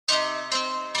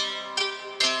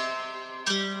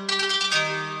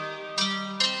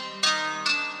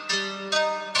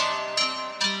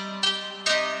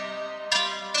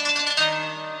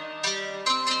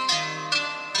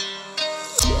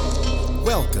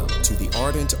Welcome to the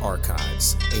Ardent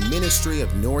Archives, a ministry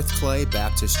of North Clay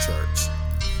Baptist Church.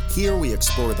 Here we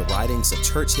explore the writings of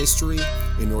church history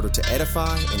in order to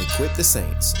edify and equip the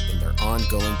saints in their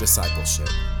ongoing discipleship.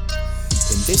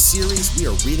 In this series, we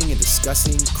are reading and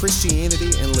discussing Christianity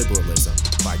and Liberalism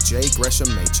by J. Gresham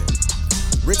Machen.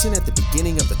 Written at the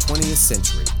beginning of the 20th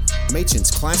century, Machen's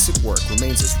classic work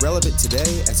remains as relevant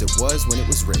today as it was when it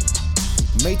was written.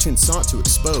 Machen sought to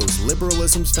expose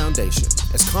liberalism's foundation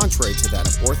as contrary to that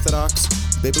of orthodox,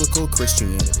 biblical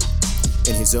Christianity.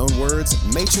 In his own words,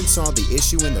 Machen saw the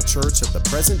issue in the church of the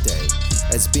present day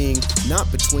as being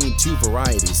not between two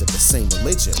varieties of the same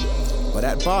religion, but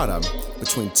at bottom,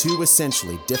 between two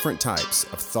essentially different types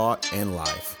of thought and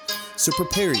life. So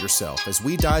prepare yourself as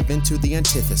we dive into the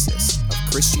antithesis of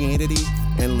Christianity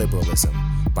and liberalism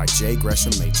by J.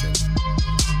 Gresham Machen.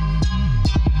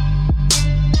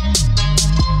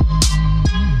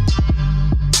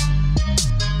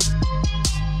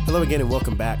 Hello again and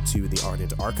welcome back to the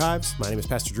Ardent Archives. My name is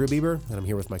Pastor Drew Bieber and I'm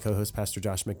here with my co-host Pastor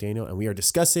Josh McDaniel, and we are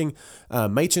discussing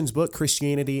Machen's book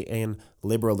Christianity and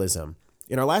Liberalism.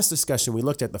 In our last discussion, we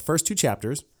looked at the first two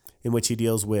chapters in which he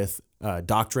deals with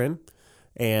doctrine,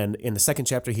 and in the second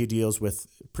chapter he deals with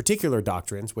particular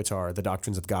doctrines, which are the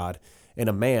doctrines of God and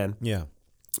of man. Yeah.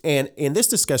 And in this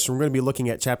discussion, we're going to be looking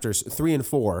at chapters 3 and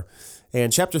 4.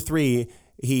 And chapter 3,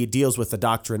 he deals with the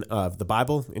doctrine of the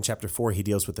Bible. In chapter 4, he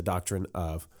deals with the doctrine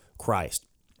of Christ.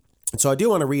 And so I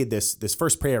do want to read this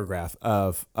first paragraph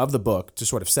of the book to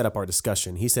sort of set up our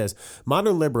discussion. He says,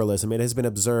 modern liberalism, it has been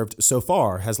observed so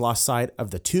far, has lost sight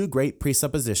of the two great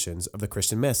presuppositions of the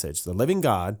Christian message, the living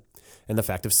God and the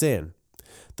fact of sin.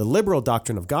 The liberal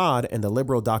doctrine of God and the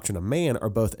liberal doctrine of man are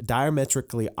both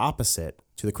diametrically opposite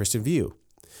to the Christian view.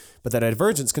 But that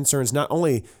divergence concerns not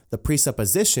only the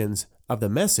presuppositions of the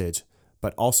message,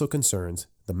 but also concerns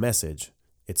the message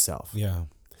itself. Yeah.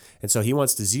 And so he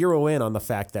wants to zero in on the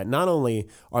fact that not only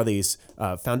are these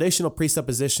foundational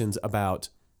presuppositions about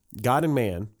God and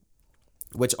man,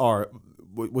 which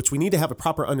we need to have a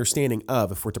proper understanding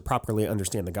of if we're to properly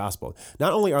understand the gospel.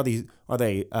 Not only are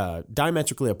they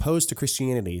diametrically opposed to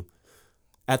Christianity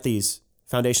at these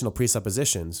foundational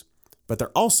presuppositions, but they're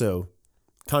also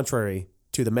contrary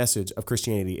to the message of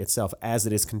Christianity itself as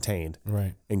it is contained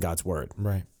in God's word.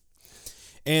 Right.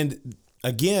 And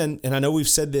again, and I know we've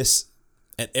said this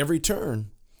at every turn,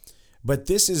 but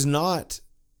this is not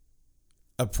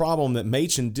a problem that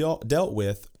Machen dealt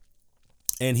with,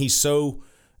 and he so,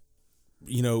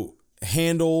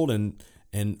 handled and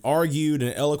argued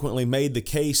and eloquently made the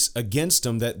case against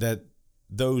them that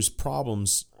those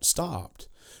problems stopped.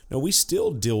 No, we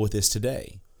still deal with this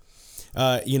today.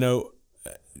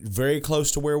 Very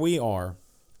close to where we are,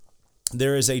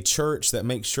 there is a church that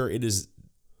makes sure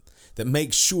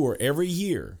every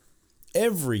year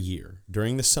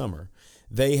during the summer,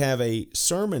 they have a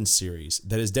sermon series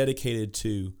that is dedicated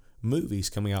to movies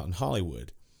coming out in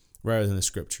Hollywood rather than the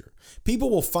scripture. People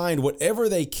will find whatever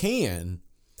they can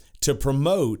to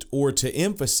promote or to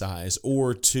emphasize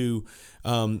or to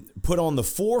put on the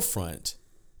forefront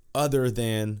other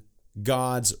than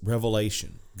God's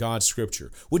revelation, God's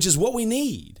scripture, which is what we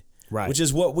need, right? Which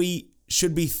is what we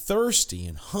should be thirsty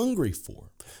and hungry for.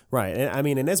 Right. And I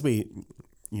mean, and as we,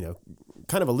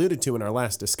 kind of alluded to in our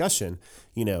last discussion,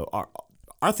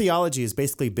 our theology is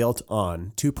basically built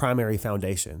on two primary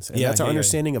foundations. And that's our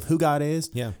understanding of who God is,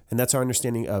 and that's our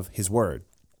understanding of his word.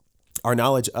 Our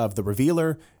knowledge of the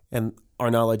revealer and our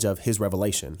knowledge of his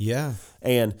revelation. Yeah.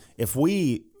 And if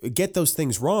we get those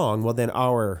things wrong, well, then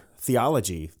our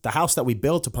theology, the house that we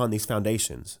built upon these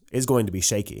foundations, is going to be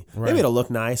shaky. Right. Maybe it'll look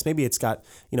nice. Maybe it's got,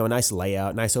 a nice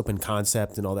layout, nice open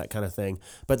concept and all that kind of thing.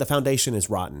 But the foundation is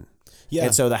rotten. Yeah.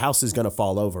 And so the house is going to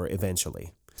fall over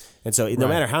eventually. And so no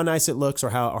matter how nice it looks or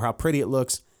how pretty it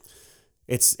looks,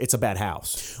 it's a bad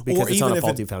house because it's on a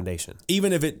faulty foundation.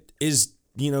 Even if it is,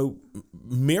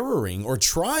 mirroring or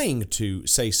trying to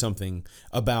say something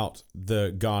about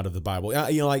the God of the Bible.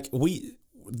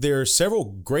 There are several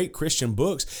great Christian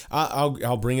books.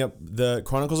 I'll bring up the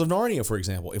Chronicles of Narnia, for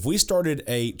example. If we started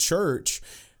a church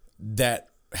that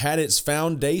had its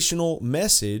foundational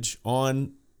message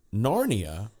on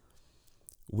Narnia,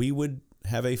 we would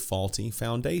have a faulty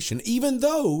foundation, even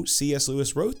though C.S.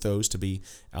 Lewis wrote those to be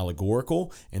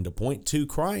allegorical and to point to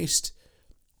Christ.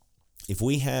 If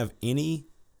we have any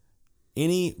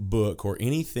book or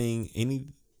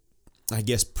anything,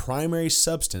 primary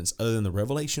substance other than the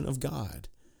revelation of God,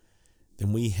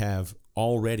 then we have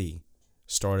already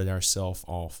started ourselves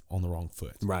off on the wrong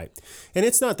foot. Right. And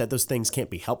it's not that those things can't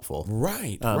be helpful.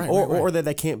 Right. Or that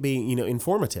they can't be,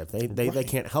 informative. They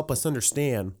can't help us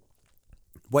understand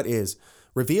what is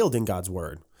revealed in God's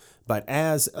word. But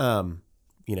as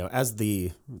as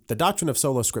the doctrine of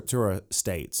sola scriptura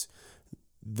states,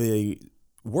 the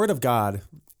Word of God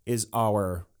is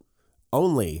our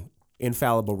only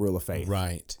infallible rule of faith.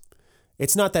 Right.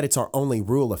 It's not that it's our only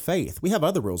rule of faith. We have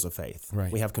other rules of faith.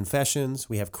 Right. We have confessions.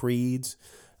 We have creeds.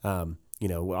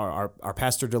 Our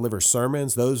pastor delivers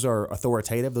sermons. Those are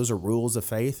authoritative. Those are rules of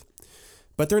faith.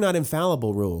 But they're not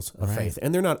infallible rules of faith,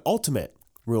 and they're not ultimate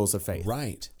rules of faith.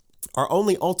 Right. Our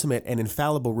only ultimate and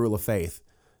infallible rule of faith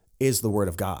is the Word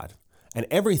of God. And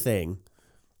everything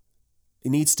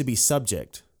needs to be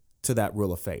subject to that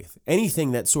rule of faith.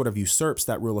 Anything that sort of usurps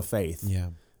that rule of faith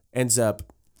ends up,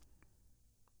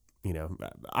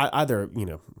 either,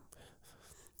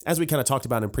 as we kind of talked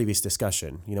about in previous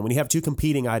discussion, when you have two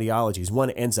competing ideologies, one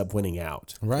ends up winning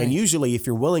out. Right. And usually if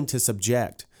you're willing to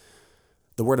subject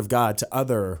the Word of God to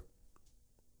other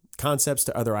concepts,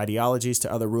 to other ideologies,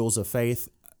 to other rules of faith,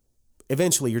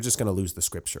 eventually you're just going to lose the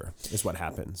Scripture, is what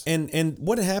happens. And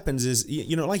what happens is,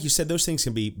 like you said, those things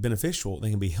can be beneficial, they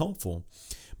can be helpful.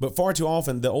 But far too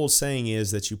often, the old saying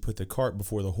is that you put the cart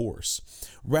before the horse.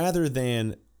 Rather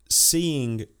than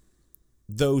seeing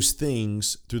those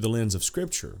things through the lens of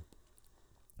Scripture,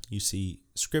 you see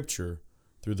Scripture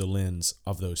through the lens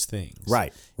of those things.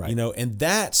 Right. And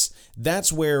that's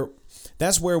where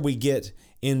we get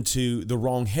into the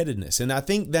wrong-headedness. And I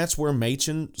think that's where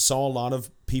Machen saw a lot of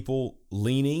people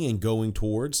leaning and going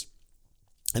towards.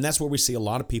 And that's where we see a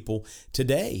lot of people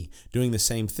today doing the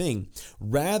same thing.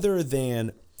 Rather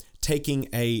than taking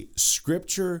a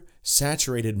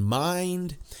Scripture-saturated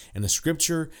mind and a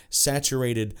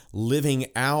Scripture-saturated living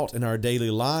out in our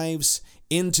daily lives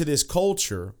into this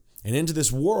culture and into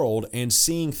this world and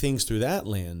seeing things through that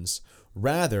lens,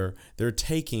 rather they're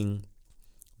taking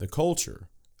the culture,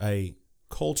 a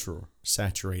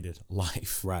culture-saturated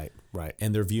life. Right.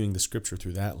 And they're viewing the Scripture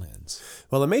through that lens.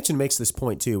 Well, Machen makes this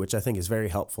point too, which I think is very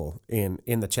helpful in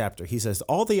the chapter. He says,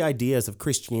 all the ideas of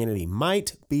Christianity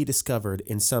might be discovered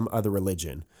in some other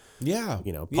religion. Yeah.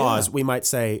 We might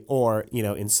say, or,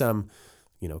 in some,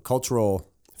 cultural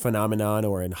phenomenon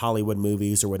or in Hollywood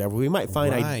movies or whatever, we might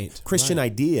find Christian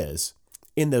ideas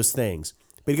in those things.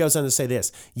 But he goes on to say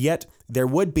this, yet there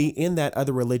would be in that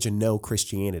other religion no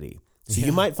Christianity. So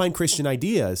you might find Christian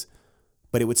ideas,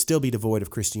 but it would still be devoid of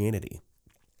Christianity.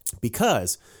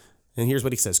 Because, and here's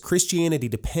what he says, Christianity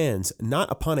depends not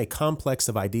upon a complex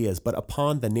of ideas, but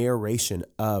upon the narration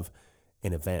of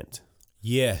an event.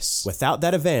 Yes. Without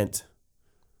that event,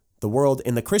 the world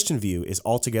in the Christian view is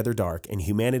altogether dark and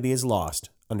humanity is lost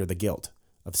under the guilt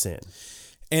of sin.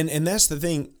 And that's the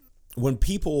thing, when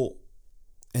people,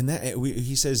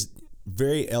 he says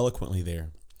very eloquently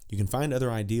there, you can find other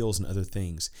ideals and other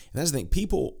things. And that's the thing,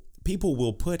 people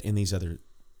will put in these other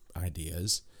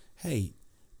ideas, hey,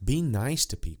 be nice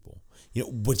to people.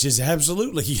 Which is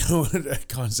absolutely, a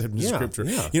concept in Scripture.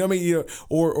 Yeah.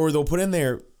 Or they'll put in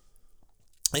there,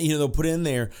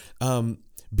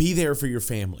 be there for your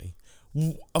family.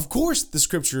 Of course, the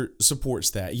Scripture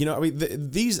supports that.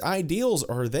 These ideals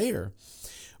are there,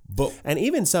 and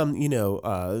even some,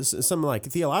 some like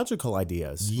theological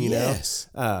ideas. Yes.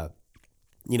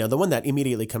 The one that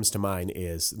immediately comes to mind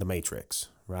is The Matrix,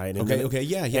 right? And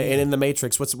Yeah. And in The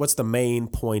Matrix, what's the main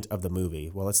point of the movie?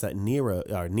 Well, it's that Neo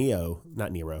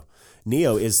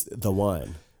is the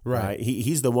one, right?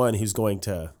 He's the one who's going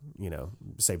to,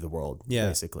 save the world,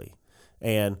 basically.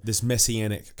 And this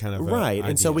messianic kind of idea.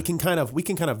 And so we can kind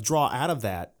of draw out of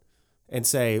that and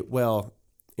say, well,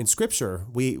 in Scripture,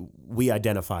 we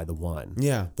identify the one,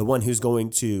 the one who's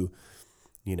going to,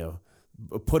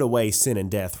 put away sin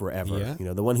and death forever.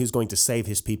 The one who's going to save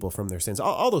his people from their sins.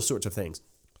 All those sorts of things.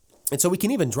 And so we can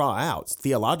even draw out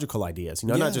theological ideas.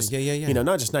 Not just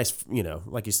not just nice,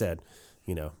 like you said,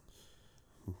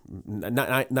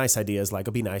 nice ideas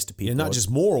like be nice to people. And not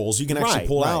just morals. You can actually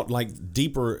pull out like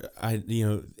deeper,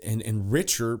 and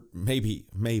richer, maybe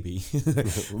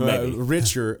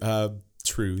richer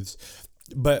truths.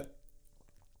 But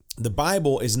the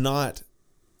Bible is not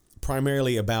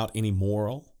primarily about any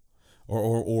moral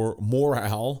or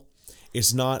morale.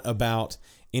 It's not about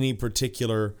any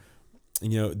particular,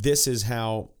 this is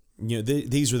how,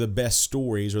 these are the best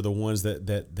stories or the ones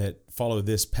that follow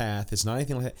this path. It's not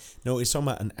anything like that. No, it's talking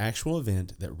about an actual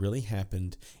event that really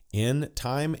happened in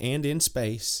time and in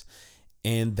space.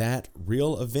 And that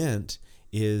real event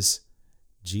is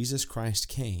Jesus Christ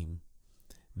came,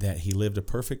 that he lived a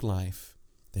perfect life,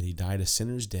 that he died a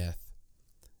sinner's death,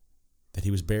 that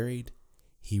he was buried,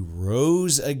 he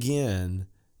rose again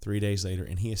 3 days later,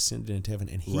 and he ascended into heaven,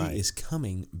 and he is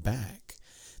coming back.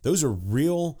 Those are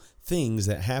real things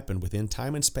that happen within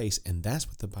time and space, and that's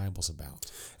what the Bible's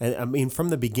about. And I mean, from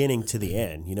the beginning to the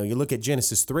end, you look at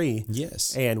Genesis 3,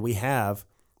 yes, and we have,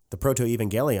 the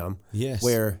proto-evangelium, Yes.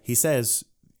 where he says,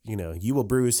 you will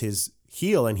bruise his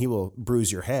heel and he will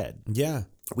bruise your head. Yeah.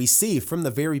 We see from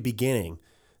the very beginning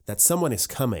that someone is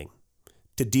coming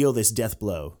to deal this death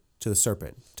blow to the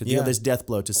serpent, to deal this death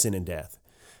blow to sin and death.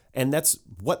 And that's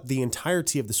what the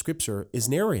entirety of the scripture is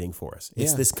narrating for us.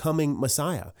 It's this coming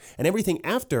Messiah. And everything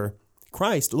after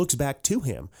Christ looks back to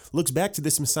him, looks back to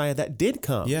this Messiah that did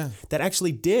come, that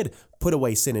actually did put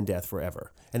away sin and death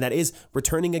forever. And that is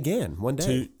returning again one day.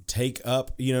 To take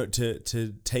up,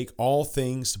 to take all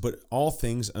things, to put all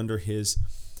things under his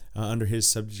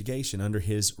subjugation, under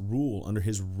his rule, under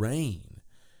his reign.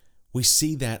 We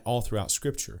see that all throughout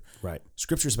Scripture. Right.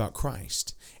 Scripture is about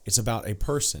Christ. It's about a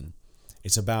person.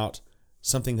 It's about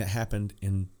something that happened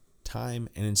in time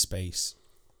and in space.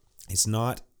 It's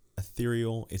not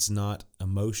ethereal. It's not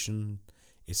emotion.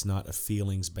 It's not a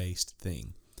feelings-based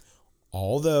thing.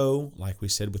 Although, like we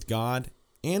said with God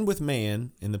and with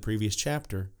man in the previous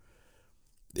chapter,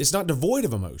 it's not devoid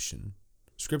of emotion.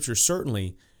 Scripture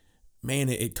certainly,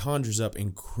 it conjures up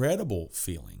incredible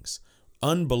feelings,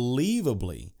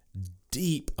 unbelievably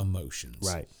deep emotions.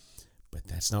 Right. But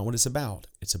that's not what it's about.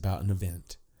 It's about an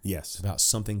event. Yes. It's about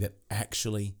something that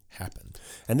actually happened.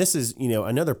 And this is,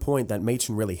 another point that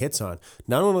Machen really hits on.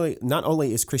 Not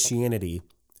only is Christianity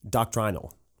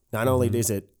doctrinal, not only is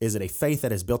it a faith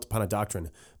that is built upon a doctrine,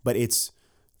 but it's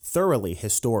thoroughly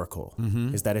historical.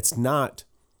 Is that it's not,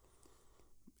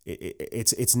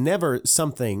 it's never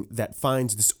something that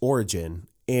finds its origin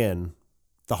in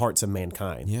the hearts of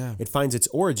mankind. Yeah. It finds its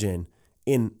origin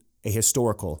in a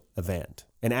historical event,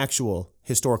 an actual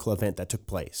historical event that took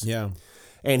place. Yeah.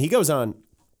 And he goes on,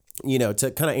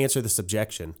 to kind of answer this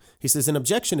objection. He says, an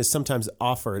objection is sometimes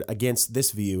offered against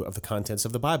this view of the contents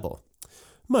of the Bible.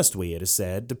 Must we, it is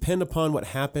said, depend upon what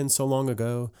happened so long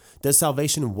ago? Does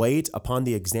salvation wait upon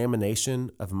the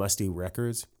examination of musty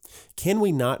records? Can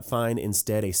we not find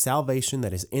instead a salvation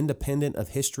that is independent of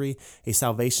history, a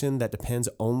salvation that depends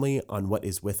only on what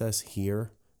is with us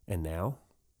here and now?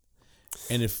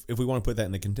 And if we want to put that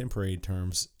in the contemporary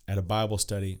terms, at a Bible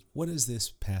study, what does this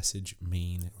passage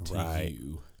mean to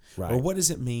you? Right. Or what does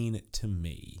it mean to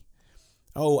me?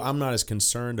 Oh, I'm not as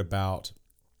concerned about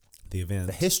the event.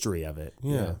 The history of it.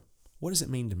 Yeah. What does it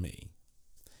mean to me?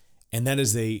 And that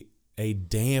is a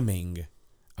damning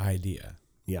idea.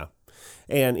 Yeah.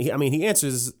 And he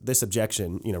answers this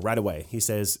objection, right away. He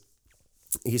says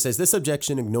this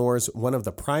objection ignores one of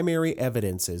the primary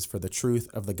evidences for the truth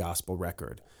of the gospel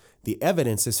record. The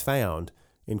evidence is found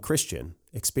in Christian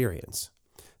experience.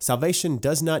 Salvation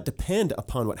does not depend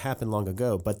upon what happened long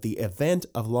ago, but the event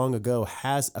of long ago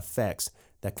has effects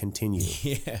that continue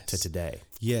to today.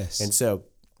 Yes. And so,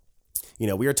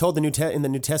 we are told in the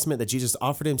New Testament that Jesus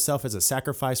offered himself as a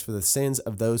sacrifice for the sins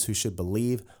of those who should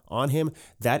believe on him.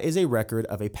 That is a record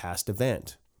of a past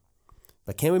event.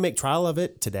 But can we make trial of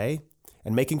it today?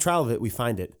 And making trial of it, we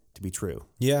find it to be true.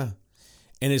 Yeah.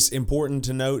 And it's important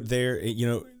to note there,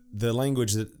 the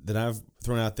language that I've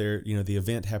thrown out there, the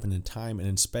event happened in time and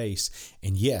in space.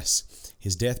 And yes,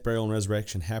 his death, burial, and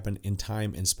resurrection happened in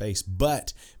time and space.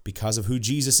 But because of who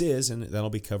Jesus is, and that'll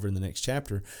be covered in the next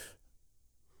chapter,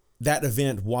 that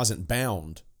event wasn't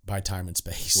bound by time and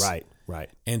space. Right.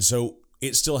 And so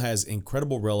it still has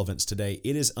incredible relevance today.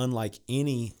 It is unlike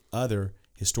any other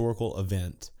historical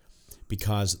event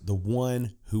because the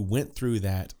one who went through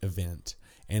that event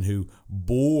and who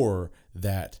bore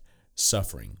that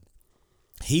suffering,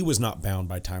 he was not bound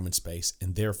by time and space,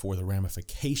 and therefore the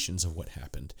ramifications of what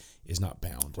happened is not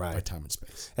bound by time and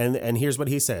space. And here's what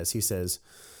he says. He says,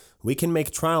 we can make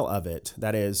trial of it,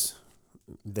 that is,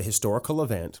 the historical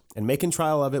event, and making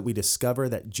trial of it, we discover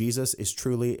that Jesus is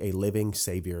truly a living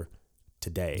Savior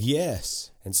today.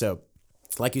 Yes. And so,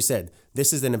 like you said,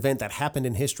 this is an event that happened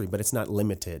in history, but it's not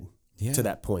limited to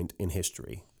that point in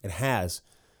history. It has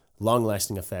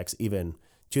long-lasting effects, even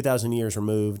 2,000 years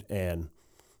removed, and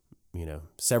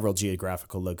several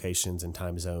geographical locations and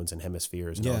time zones and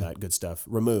hemispheres and all that good stuff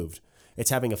removed. It's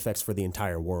having effects for the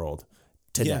entire world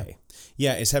today.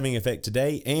 Yeah, it's having effect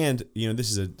today. And, this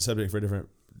is a subject for a different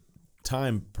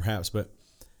time perhaps, but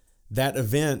that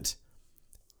event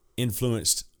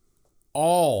influenced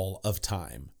all of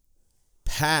time,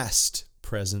 past,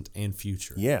 present, and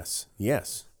future. Yes.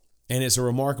 And it's a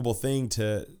remarkable thing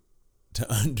to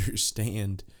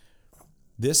understand.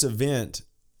 This event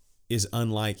is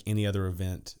unlike any other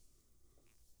event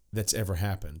that's ever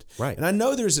happened. Right. And I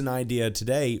know there's an idea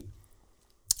today,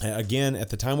 again, at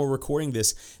the time we're recording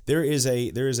this, there is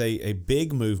a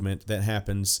big movement that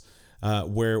happens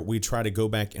where we try to go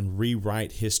back and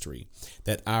rewrite history,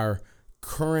 that our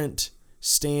current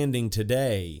standing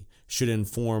today should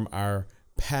inform our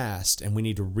past and we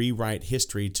need to rewrite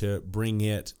history to bring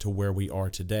it to where we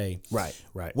are today. Right.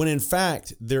 When in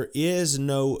fact, there is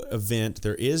no event,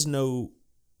 there is no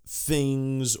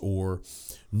things or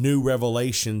new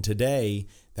revelation today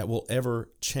that will ever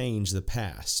change the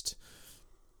past.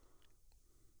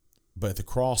 But the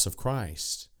cross of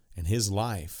Christ and his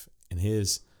life and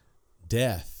his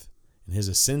death and his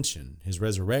ascension, his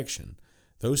resurrection,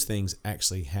 those things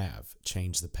actually have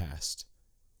changed the past.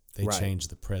 They change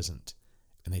the present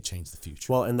and they change the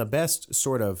future. Well, and the best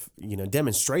sort of,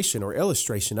 demonstration or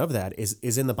illustration of that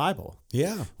is in the Bible.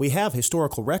 Yeah. We have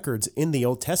historical records in the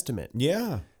Old Testament.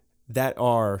 Yeah. That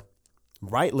are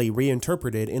rightly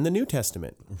reinterpreted in the New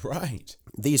Testament. Right.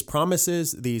 These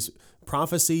promises, these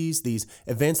prophecies, these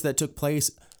events that took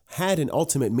place had an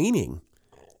ultimate meaning.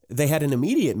 They had an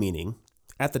immediate meaning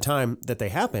at the time that they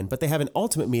happened, but they have an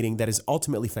ultimate meaning that is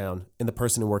ultimately found in the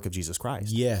person and work of Jesus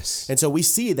Christ. Yes. And so we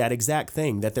see that exact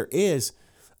thing, that there is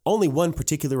only one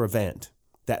particular event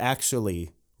that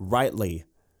actually rightly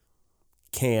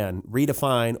can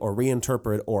redefine or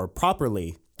reinterpret or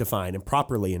properly define and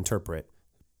properly interpret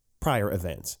prior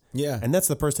events. Yeah. And that's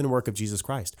the person and work of Jesus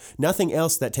Christ. Nothing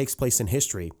else that takes place in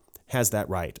history has that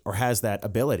right or has that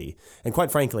ability. And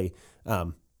quite frankly,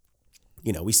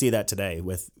 we see that today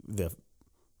with the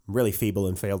really feeble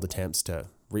and failed attempts to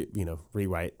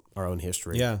rewrite our own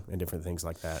history and different things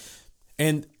like that.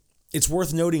 And it's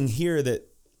worth noting here that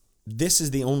this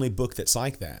is the only book that's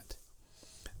like that.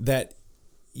 That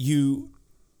you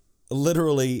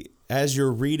literally, as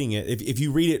you're reading it, if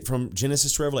you read it from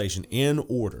Genesis to Revelation in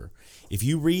order, if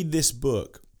you read this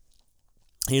book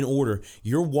in order,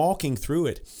 you're walking through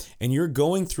it and you're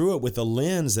going through it with the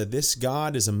lens that this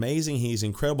God is amazing, he's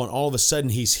incredible, and all of a sudden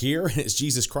he's here and it's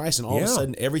Jesus Christ, and all of a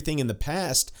sudden everything in the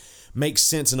past makes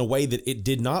sense in a way that it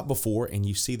did not before, and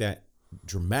you see that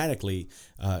dramatically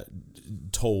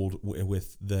told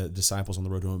with the disciples on the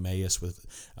road to Emmaus, with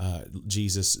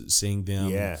Jesus seeing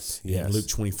them in Luke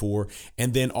 24.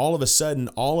 And then all of a sudden,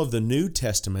 all of the New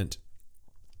Testament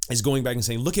is going back and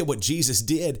saying, look at what Jesus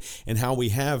did and how we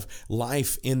have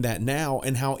life in that now,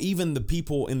 and how even the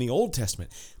people in the Old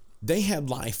Testament, they had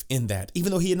life in that,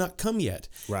 even though he had not come yet.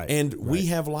 Right. And we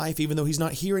have life even though he's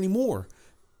not here anymore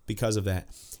because of that.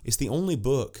 It's the only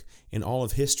book in all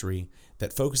of history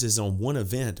that focuses on one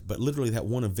event, but literally that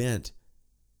one event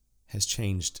has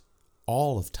changed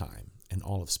all of time and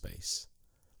all of space.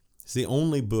 It's the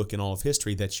only book in all of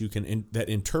history that that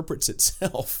interprets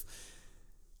itself,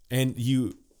 and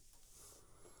you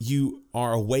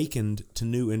are awakened to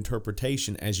new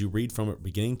interpretation as you read from it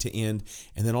beginning to end,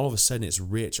 and then all of a sudden it's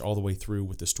rich all the way through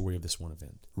with the story of this one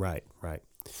event. Right.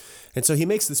 And so he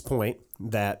makes this point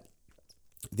that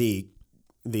the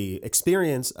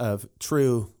experience of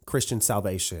true Christian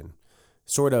salvation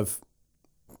sort of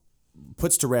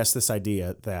puts to rest this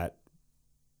idea that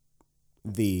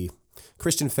the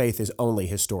Christian faith is only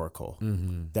historical.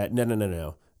 Mm-hmm. That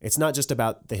no. It's not just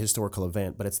about the historical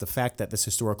event, but it's the fact that this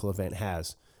historical event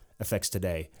has effects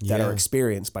today that are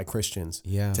experienced by Christians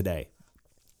today.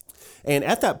 And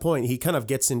at that point, he kind of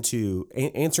gets into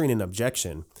answering an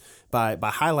objection by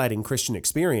highlighting Christian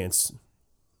experience.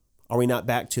 Are we not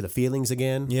back to the feelings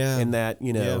again? Yeah. And that,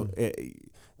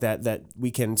 that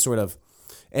we can sort of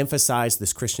emphasize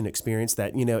this Christian experience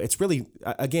that, it's really,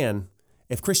 again,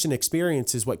 if Christian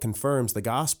experience is what confirms the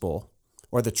gospel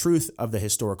or the truth of the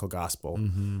historical gospel,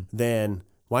 then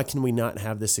why can we not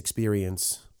have this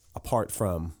experience apart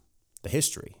from the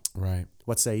history? Right.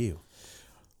 What say you?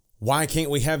 Why can't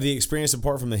we have the experience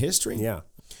apart from the history? Yeah.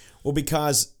 Well,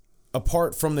 because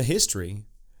apart from the history,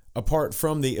 apart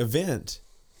from the event,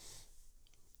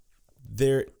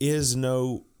 there is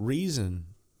no reason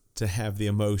to have the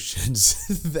emotions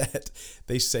that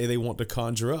they say they want to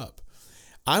conjure up.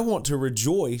 I want to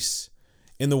rejoice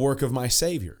in the work of my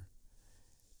Savior.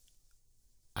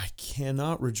 I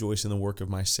cannot rejoice in the work of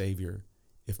my Savior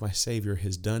if my Savior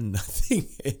has done nothing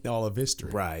in all of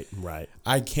history. Right.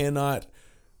 I cannot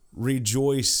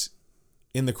rejoice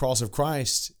in the cross of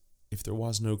Christ if there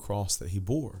was no cross that he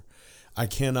bore. I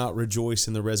cannot rejoice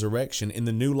in the resurrection, in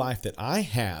the new life that I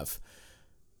have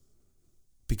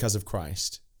because of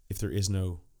Christ, if there is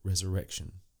no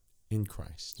resurrection in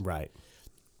Christ. Right.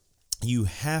 You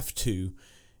have to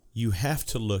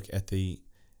look at the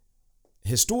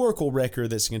historical record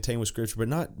that's contained with Scripture, but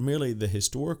not merely the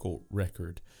historical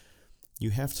record. You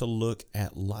have to look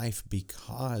at life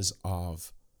because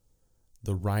of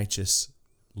the righteous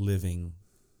living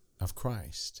of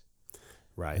Christ.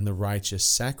 Right. And the righteous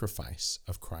sacrifice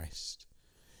of Christ.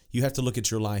 You have to look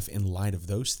at your life in light of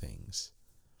those things.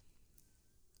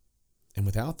 And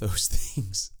without those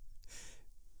things,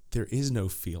 there is no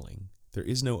feeling. There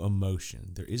is no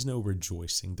emotion. There is no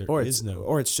rejoicing. Or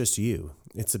it's just you.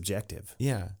 It's subjective.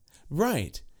 Yeah.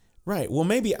 Right. Well,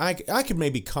 maybe I could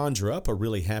maybe conjure up a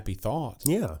really happy thought.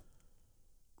 Yeah.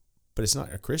 But it's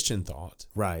not a Christian thought.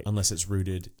 Right. Unless it's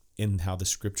rooted in how the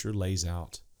Scripture lays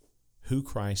out who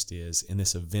Christ is in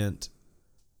this event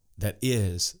that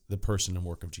is the person and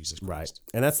work of Jesus Christ.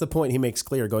 Right. And that's the point he makes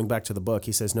clear going back to the book.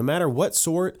 He says, no matter what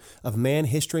sort of man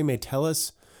history may tell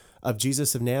us of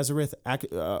Jesus of Nazareth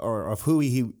or of who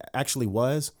he actually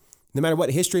was, no matter what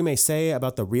history may say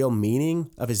about the real meaning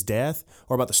of his death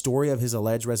or about the story of his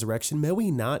alleged resurrection, may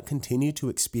we not continue to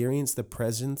experience the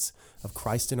presence of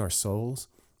Christ in our souls?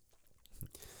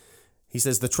 He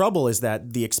says the trouble is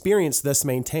that the experience thus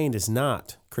maintained is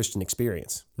not Christian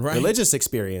experience. Right. Religious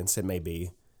experience it may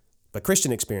be, but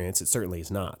Christian experience it certainly is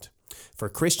not. For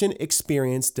Christian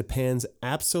experience depends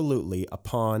absolutely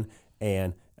upon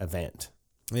an event.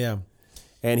 Yeah.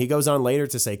 And he goes on later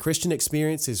to say Christian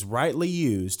experience is rightly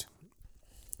used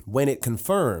when it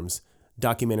confirms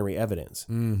documentary evidence,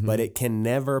 but it can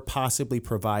never possibly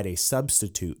provide a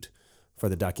substitute for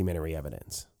the documentary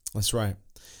evidence. That's right.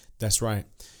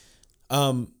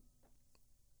 And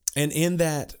in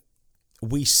that,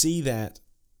 we see that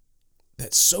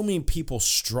so many people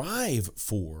strive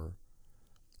for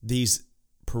these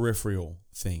peripheral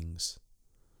things.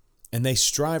 And they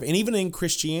strive, and even in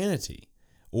Christianity,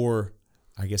 or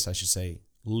I guess I should say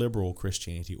liberal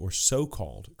Christianity or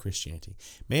so-called Christianity,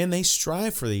 man, they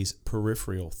strive for these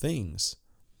peripheral things.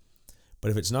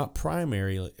 But if it's not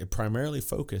primarily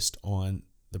focused on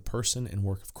the person and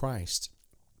work of Christ,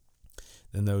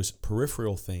 then those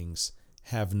peripheral things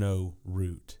have no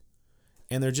root.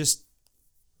 And they're just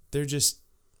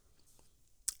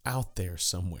out there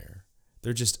somewhere.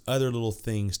 They're just other little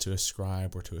things to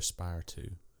ascribe or to aspire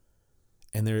to.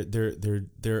 And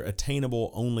they're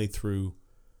attainable only through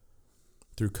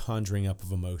conjuring up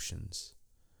of emotions.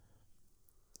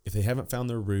 If they haven't found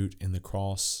their root in the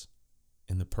cross,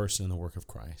 in the person and the work of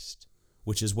Christ,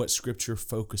 which is what Scripture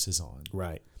focuses on.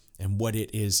 Right. And what it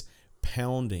is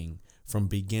pounding from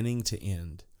beginning to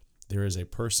end. There is a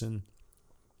person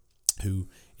who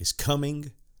is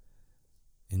coming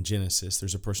in Genesis.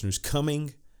 There's a person who's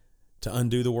coming to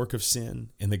undo the work of sin.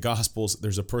 In the Gospels,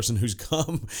 there's a person who's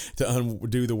come to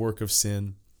undo the work of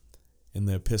sin. In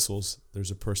the epistles, there's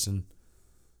a person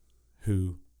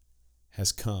who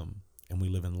has come, and we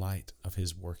live in light of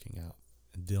his working out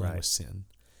and dealing with sin.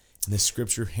 And this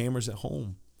Scripture hammers it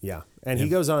home. Yeah. And he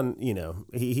goes on,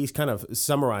 he kind of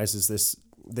summarizes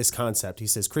this concept. He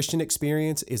says, Christian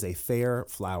experience is a fair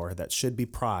flower that should be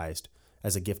prized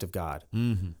as a gift of God.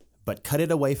 Mm-hmm. But cut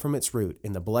it away from its root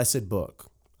in the blessed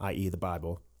book, i.e. the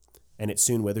Bible, and it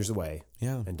soon withers away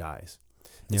and dies.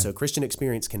 And so Christian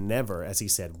experience can never, as he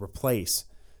said, replace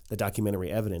the documentary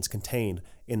evidence contained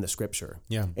in the Scripture.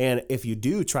 Yeah. And if you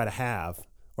do try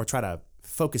to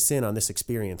focus in on this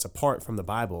experience apart from the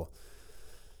Bible,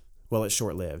 well, it's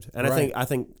short-lived. And I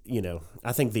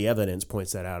think the evidence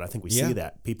points that out. I think we see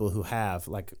that people who have,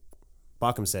 like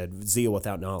Bauckham said, zeal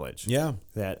without knowledge. Yeah.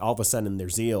 That all of a sudden their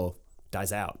zeal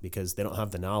dies out because they don't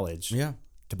have the knowledge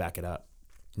to back it up.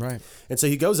 Right. And so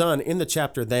he goes on in the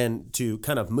chapter then to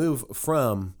kind of move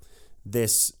from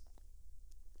this,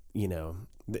 the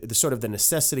sort of the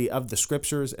necessity of the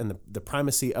Scriptures and the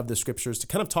primacy of the Scriptures to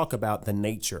kind of talk about the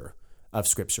nature of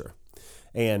Scripture.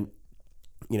 And,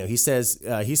 he says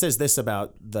this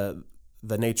about the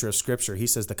nature of Scripture. He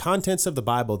says, the contents of the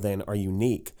Bible then are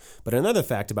unique. But another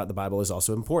fact about the Bible is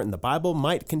also important. The Bible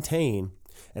might contain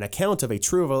an account of a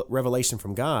true revelation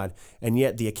from God, and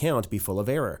yet the account be full of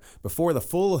error. Before the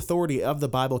full authority of the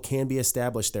Bible can be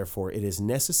established, therefore, it is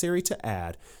necessary to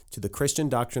add to the Christian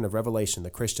doctrine of revelation the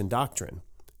Christian doctrine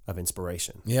of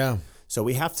inspiration. Yeah. So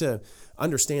we have to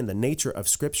understand the nature of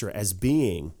Scripture as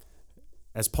being,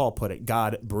 as Paul put it,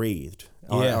 God-breathed.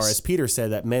 Or as Peter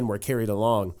said, that men were carried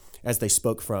along as they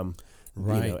spoke from,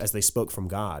 as they spoke from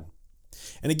God.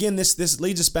 And again, this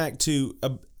leads us back to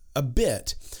a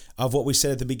bit of what we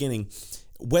said at the beginning.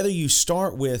 Whether you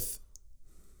start with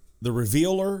the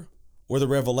revealer or the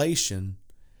revelation,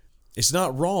 it's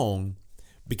not wrong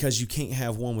because you can't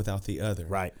have one without the other.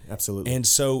 Right, absolutely. And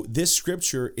so this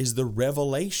Scripture is the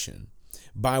revelation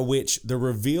by which the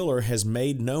revealer has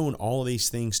made known all these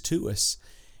things to us.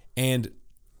 And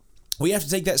we have to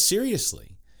take that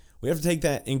seriously. We have to take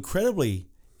that incredibly,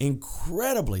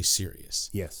 incredibly serious.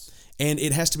 Yes. And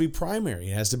it has to be primary.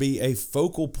 It has to be a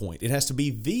focal point. It has to be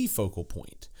the focal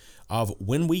point of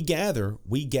when we gather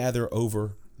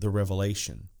over the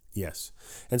revelation. Yes.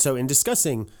 And so in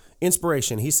discussing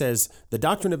inspiration, he says the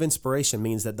doctrine of inspiration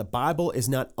means that the Bible is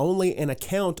not only an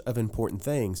account of important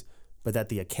things, but that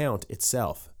the account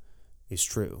itself is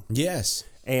true. Yes.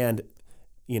 And,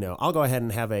 I'll go ahead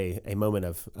and have a moment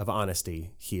of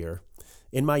honesty here.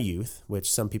 In my youth, which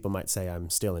some people might say I'm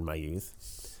still in my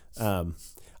youth,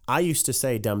 I used to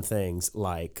say dumb things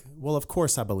like, well, of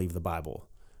course I believe the Bible,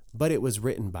 but it was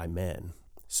written by men.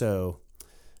 So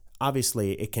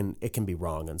obviously it can be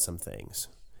wrong on some things.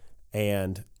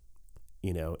 And,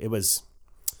 it was,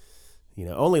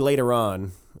 only later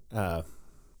on,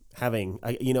 having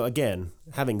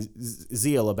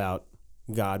zeal about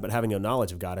God, but having no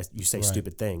knowledge of God, you say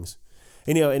stupid things.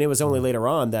 And it was only later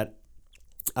on that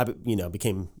I,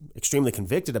 became extremely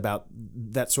convicted about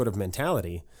that sort of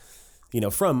mentality,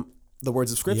 from the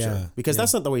words of Scripture, because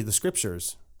that's not the way the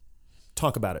Scriptures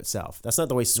talk about itself. That's not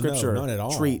the way Scripture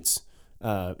treats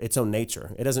its own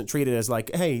nature. It doesn't treat it as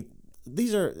like, hey,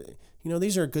 these are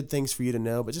good things for you to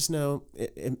know, but just know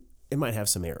it might have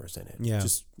some errors in it. Yeah.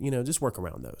 Just work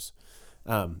around those.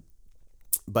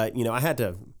 But I had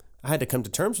to come to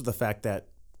terms with the fact that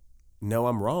no,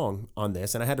 I'm wrong on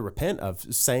this, and I had to repent of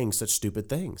saying such stupid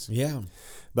things. Yeah.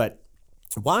 But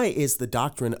why is the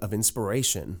doctrine of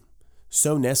inspiration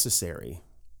so necessary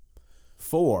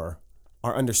for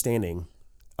our understanding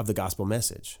of the gospel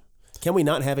message? Can we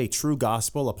not have a true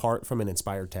gospel apart from an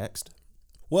inspired text?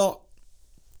 Well,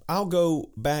 I'll go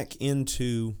back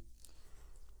into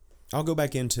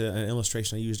an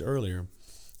illustration I used earlier.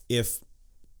 If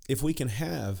we can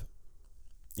have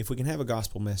a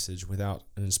gospel message without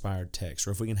an inspired text,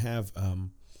 or if we can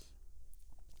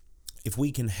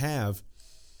have,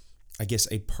 I guess,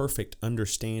 a perfect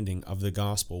understanding of the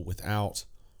gospel without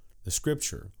the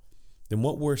Scripture, then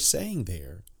what we're saying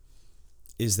there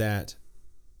is that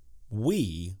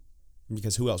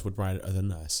because who else would write it other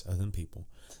than us, other than people,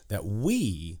 that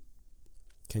we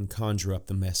can conjure up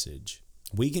the message.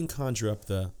 We can conjure up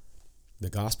the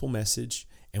gospel message,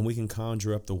 and we can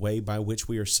conjure up the way by which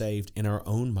we are saved in our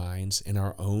own minds, in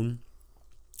our own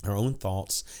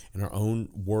thoughts, in our own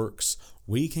works.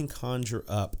 We can conjure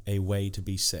up a way to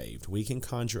be saved. We can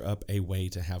conjure up a way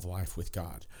to have life with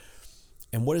God.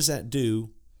 And what does that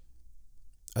do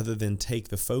other than take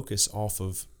the focus off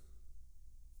of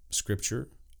Scripture,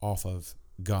 off of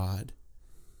God,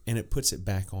 and it puts it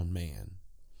back on man?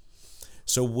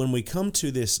 So when we come to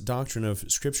this doctrine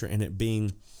of Scripture and it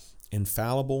being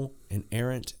infallible,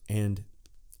 inerrant, and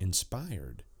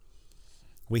inspired,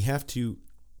 we have to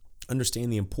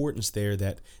understand the importance there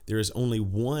that there is only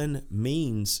one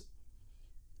means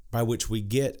by which we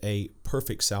get a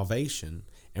perfect salvation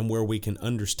and where we can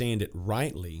understand it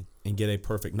rightly and get a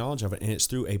perfect knowledge of it, and it's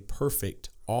through a perfect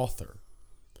author.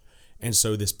 And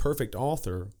so this perfect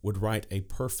author would write a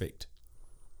perfect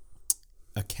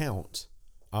account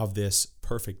of this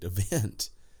perfect event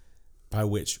by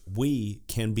which we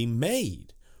can be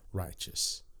made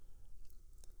righteous.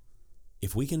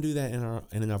 If we can do that in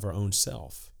and of our own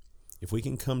self, if we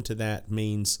can come to that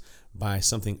means by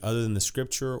something other than the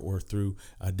Scripture or through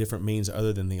a different means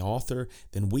other than the author,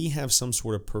 then we have some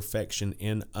sort of perfection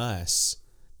in us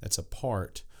that's a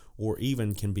part or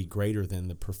even can be greater than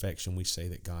the perfection we say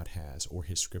that God has or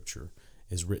His Scripture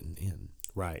is written in.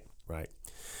 Right.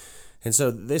 And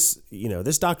so this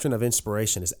doctrine of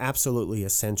inspiration is absolutely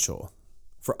essential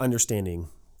for understanding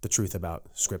the truth about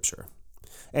Scripture.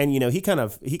 And, he kind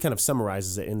of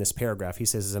summarizes it in this paragraph. He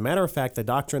says, as a matter of fact, the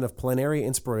doctrine of plenary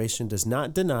inspiration does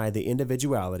not deny the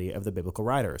individuality of the biblical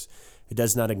writers. It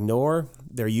does not ignore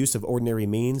their use of ordinary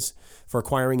means for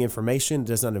acquiring information. It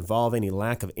does not involve any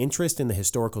lack of interest in the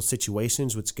historical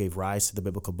situations which gave rise to the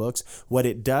biblical books. What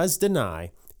it does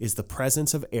deny is the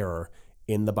presence of error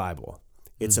in the Bible.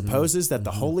 It supposes that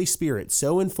the Holy Spirit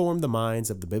so informed the minds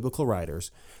of the biblical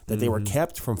writers that they were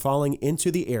kept from falling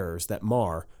into the errors that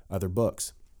mar other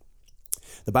books.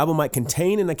 The Bible might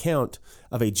contain an account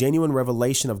of a genuine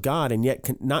revelation of God and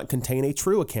yet not contain a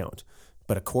true account.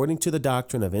 But according to the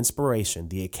doctrine of inspiration,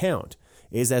 the account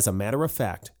is, as a matter of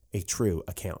fact, a true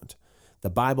account. The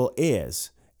Bible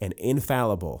is an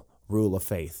infallible rule of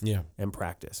faith and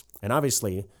practice. And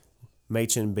obviously,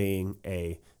 Machen being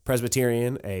a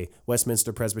Presbyterian, a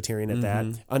Westminster Presbyterian at that,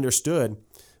 understood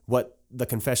what the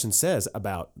confession says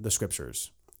about the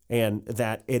Scriptures and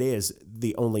that it is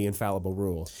the only infallible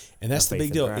rule. And that's the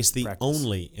big deal. It's the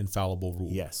only infallible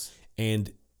rule. Yes.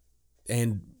 And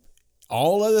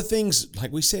all other things,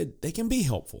 like we said, they can be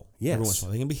helpful. Yes. Every once in a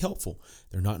while, they can be helpful.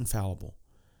 They're not infallible.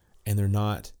 And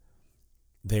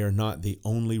they are not the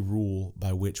only rule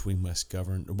by which we must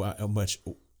govern,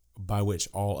 by which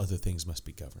all other things must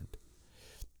be governed.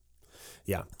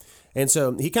 Yeah. And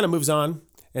so he kind of moves on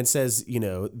and says,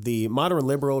 the modern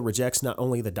liberal rejects not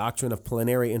only the doctrine of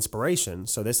plenary inspiration,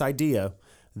 so this idea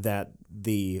that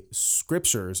the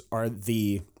scriptures are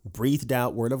the breathed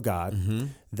out word of God,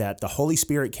 that the Holy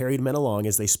Spirit carried men along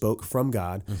as they spoke from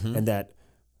God, and that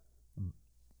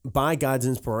by God's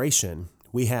inspiration,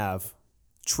 we have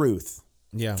truth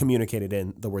communicated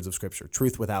in the words of Scripture,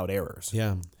 truth without errors.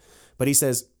 Yeah. But he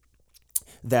says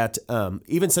that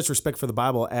even such respect for the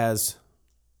Bible as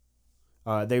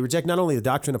they reject not only the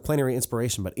doctrine of plenary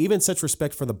inspiration, but even such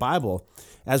respect for the Bible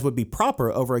as would be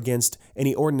proper over against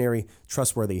any ordinary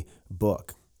trustworthy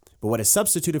book. But what is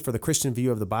substituted for the Christian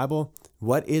view of the Bible?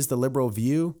 What is the liberal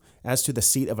view as to the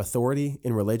seat of authority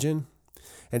in religion?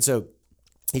 And so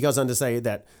he goes on to say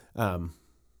that the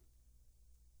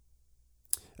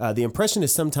impression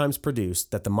is sometimes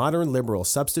produced that the modern liberal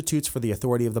substitutes for the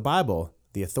authority of the Bible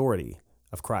the authority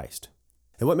of Christ.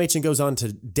 And what Machen goes on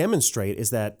to demonstrate is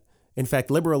that, in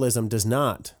fact, liberalism does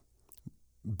not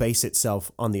base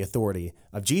itself on the authority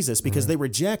of Jesus because they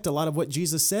reject a lot of what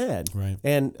Jesus said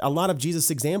and a lot of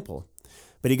Jesus' example.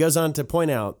 But he goes on to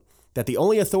point out that the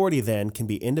only authority then can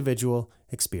be individual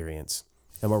experience.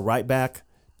 And we're right back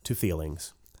to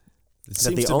feelings. It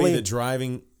seems to be the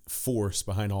driving force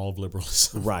behind all of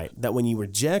liberalism. Right. That when you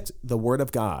reject the Word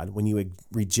of God, when you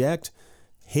reject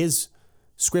His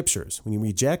Scriptures, when you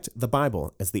reject the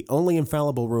Bible as the only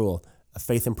infallible rule of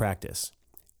faith and practice,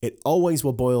 it always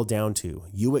will boil down to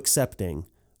you accepting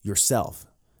yourself,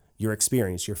 your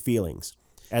experience, your feelings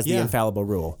as the infallible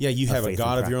rule. Yeah, you have a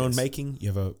God of your own practice. making, you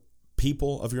have a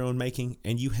people of your own making,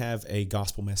 and you have a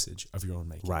gospel message of your own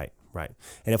making. Right.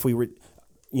 And if we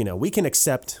we can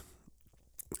accept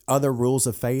other rules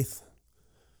of faith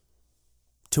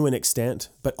to an extent,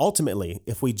 but ultimately,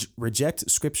 if we reject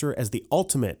Scripture as the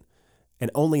ultimate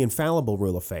and only infallible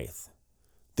rule of faith,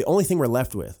 the only thing we're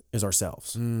left with is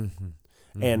ourselves.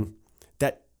 And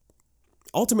that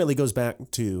ultimately goes back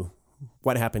to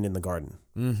what happened in the garden.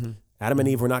 Adam and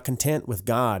Eve were not content with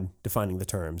God defining the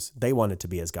terms. They wanted to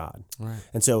be as God. Right.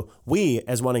 And so we,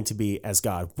 as wanting to be as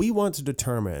God, we want to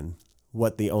determine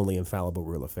what the only infallible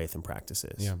rule of faith and practice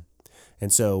is. Yeah.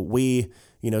 And so we,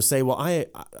 say, well, I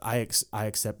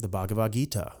accept the Bhagavad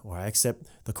Gita, or I accept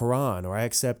the Quran, or I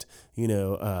accept,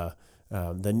 the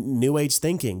New Age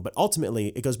thinking. But ultimately,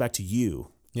 it goes back to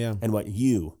you and what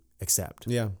you accept.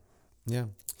 Yeah.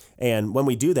 And when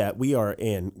we do that, we are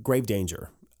in grave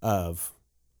danger of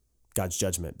God's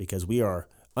judgment because we are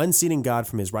unseating God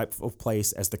from His rightful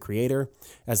place as the creator,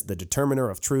 as the determiner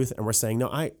of truth. And we're saying, no,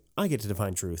 I get to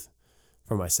define truth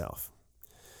for myself.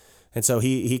 And so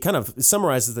he kind of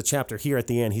summarizes the chapter here at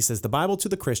the end. He says, the Bible to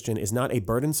the Christian is not a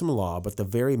burdensome law, but the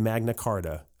very Magna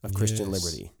Carta of Christian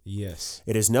liberty. Yes.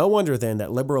 It is no wonder then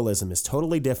that liberalism is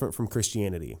totally different from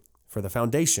Christianity, for the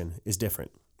foundation is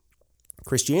different.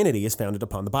 Christianity is founded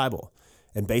upon the Bible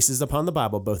and bases upon the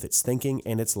Bible both its thinking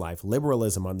and its life.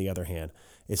 Liberalism, on the other hand,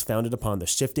 is founded upon the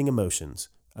shifting emotions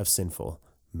of sinful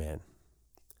men.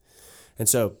 And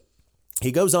so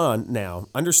he goes on now,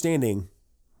 understanding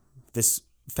this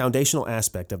foundational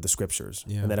aspect of the Scriptures,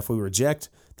 and that if we reject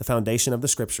the foundation of the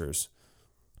Scriptures,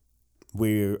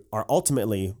 we are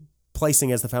ultimately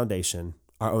placing as the foundation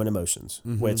our own emotions,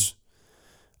 which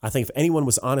I think if anyone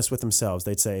was honest with themselves,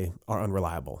 they'd say are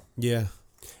unreliable. Yeah.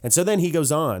 And so then he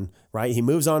goes on, right? He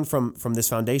moves on from this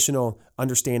foundational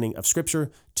understanding of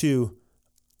Scripture to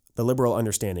the liberal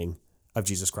understanding of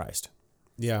Jesus Christ.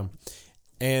 Yeah.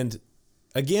 And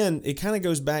again, it kind of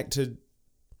goes back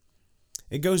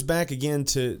again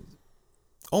to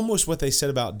almost what they said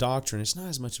about doctrine. It's not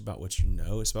as much about what you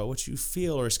know, it's about what you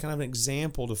feel, or it's kind of an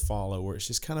example to follow, or it's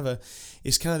just kind of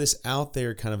this out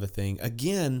there kind of a thing.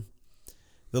 Again,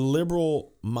 the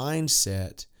liberal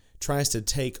mindset tries to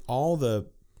take all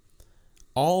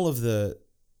of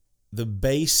the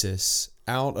basis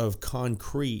out of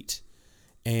concrete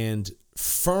and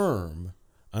firm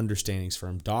understandings,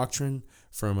 firm doctrine,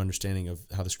 firm understanding of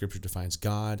how the Scripture defines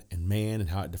God and man and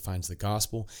how it defines the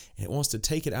gospel. And it wants to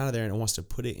take it out of there and it wants to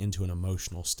put it into an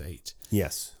emotional state.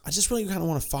 Yes. I just really kind of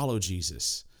want to follow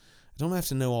Jesus. I don't have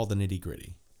to know all the nitty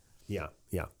gritty. Yeah.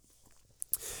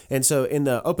 And so in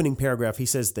the opening paragraph, he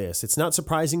says this: it's not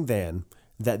surprising then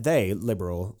that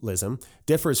liberalism,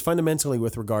 differs fundamentally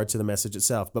with regard to the message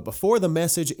itself. But before the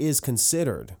message is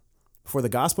considered, before the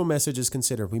gospel message is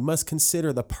considered, we must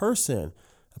consider the person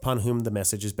upon whom the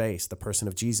message is based, the person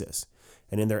of Jesus.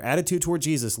 And in their attitude toward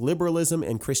Jesus, liberalism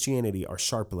and Christianity are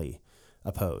sharply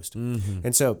opposed.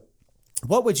 And so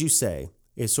what would you say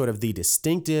is sort of the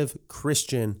distinctive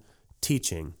Christian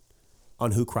teaching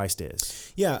on who Christ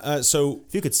is? Yeah, so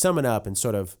if you could sum it up and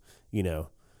sort of,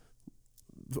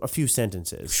 a few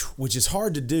sentences. Which is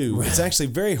hard to do. It's actually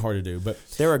very hard to do. But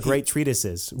there are great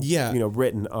treatises, yeah,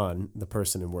 written on the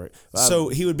person and work. So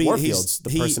he would be Warfield's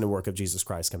The Person and Work of Jesus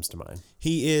Christ comes to mind.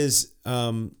 He is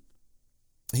God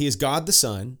the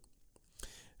Son,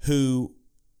 who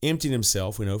emptied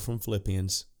himself. We know from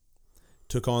Philippians,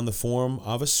 took on the form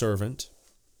of a servant,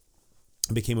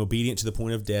 became obedient to the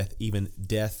point of death, even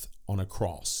death on a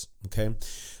cross. Okay,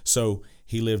 so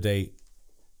he lived a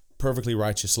perfectly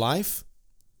righteous life,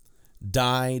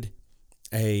 died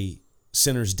a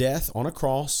sinner's death on a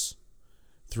cross,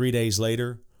 3 days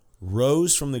later,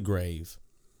 rose from the grave.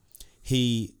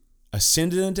 He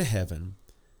ascended into heaven.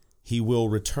 He will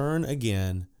return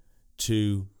again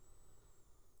to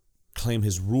claim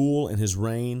his rule and his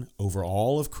reign over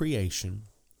all of creation.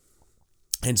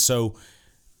 And so,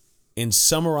 in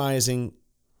summarizing,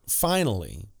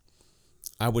 finally,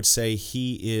 I would say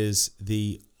he is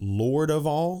the Lord of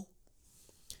all,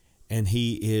 and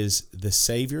he is the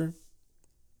Savior,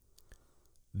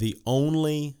 the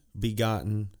only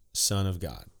begotten Son of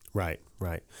God. Right.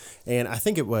 And I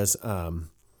think it was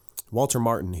Walter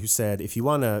Martin who said, if you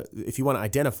want to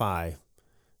identify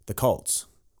the cults,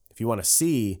 if you want to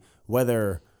see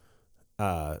whether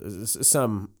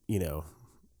some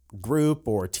group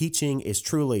or teaching is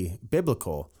truly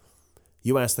biblical,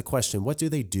 you ask the question, what do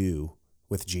they do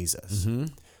with Jesus? Mm-hmm.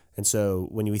 And so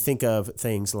when we think of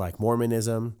things like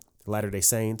Mormonism, Latter-day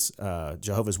Saints,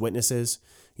 Jehovah's Witnesses,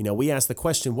 we ask the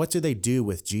question, what do they do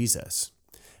with Jesus?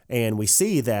 And we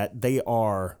see that they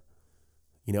are,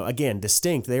 again,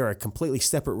 distinct. They are a completely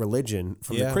separate religion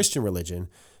from the Christian religion,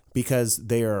 because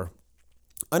their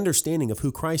understanding of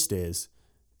who Christ is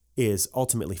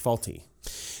ultimately faulty,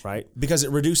 right? Because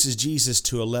it reduces Jesus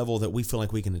to a level that we feel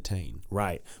like we can attain.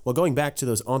 Right. Well, going back to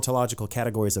those ontological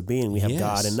categories of being, we have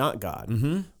God and not God.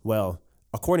 Mm-hmm. Well,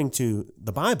 according to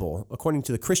the Bible, according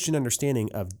to the Christian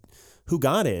understanding of who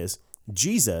God is,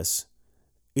 Jesus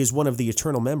is one of the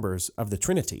eternal members of the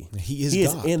Trinity. He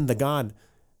is God. In the God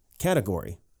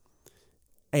category.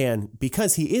 And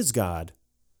because he is God,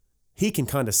 he can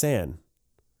condescend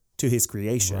to his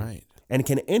creation. Right. And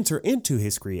can enter into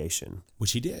his creation.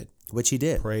 Which he did.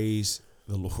 Praise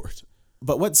the Lord.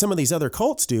 But what some of these other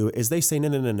cults do is they say,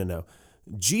 no.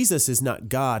 Jesus is not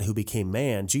God who became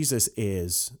man. Jesus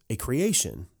is a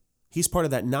creation. He's part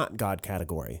of that not God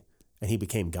category, and he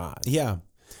became God. Yeah.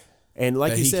 And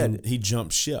like you said, he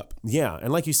jumped ship. Yeah.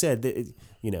 And like you said,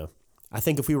 I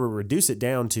think if we were to reduce it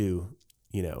down to,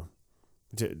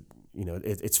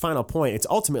 its final point, it's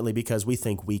ultimately because we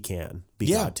think we can be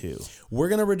God too. We're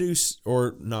going to reduce,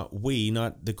 or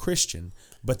not the Christian,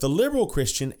 but the liberal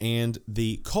Christian and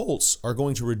the cults are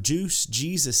going to reduce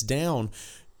Jesus down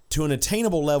to an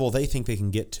attainable level they think they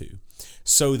can get to,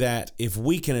 so that if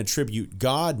we can attribute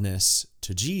godness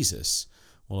to Jesus,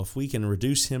 well, if we can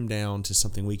reduce him down to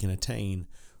something we can attain,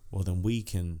 well, then we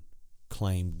can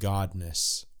claim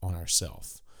godness on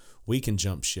ourselves. We can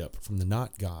jump ship from the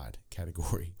not God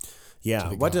category.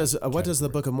 Yeah. What does the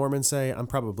Book of Mormon say? I'm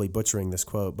probably butchering this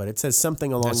quote, but it says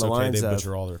something along the lines of... They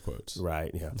butcher all their quotes.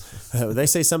 Right, yeah. They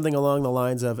say something along the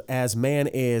lines of, as man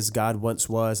is, God once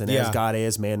was, and as God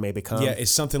is, man may become. Yeah,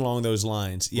 it's something along those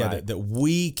lines. Yeah, right. that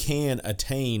we can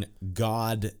attain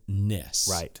godness.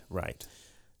 Right.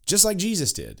 Just like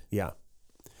Jesus did. Yeah.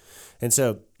 And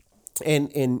so,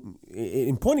 and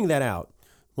in pointing that out,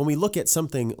 when we look at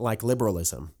something like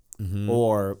liberalism, mm-hmm.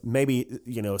 or maybe,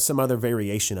 some other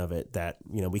variation of it that,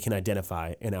 we can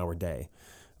identify in our day,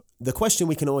 the question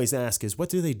we can always ask is, what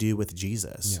do they do with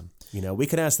Jesus? Yeah. We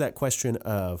could ask that question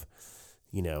of,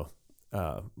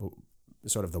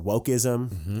 sort of the wokeism,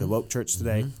 mm-hmm. the woke church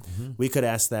today. Mm-hmm. Mm-hmm. We could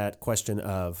ask that question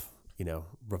of,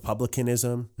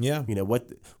 republicanism. Yeah.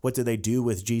 What do they do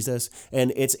with Jesus?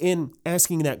 And it's in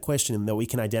asking that question that we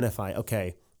can identify,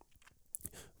 okay,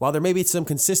 while there may be some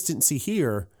consistency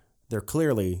here, they're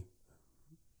clearly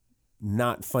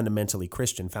not fundamentally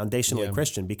Christian, foundationally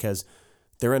Christian, because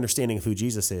their understanding of who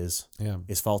Jesus is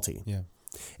faulty. Yeah.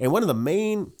 And one of the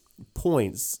main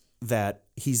points that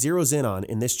he zeroes in on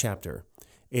in this chapter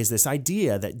is this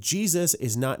idea that Jesus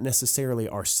is not necessarily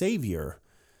our Savior,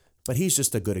 but he's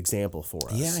just a good example for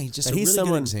us. Yeah, he's just a really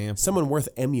good example. Someone worth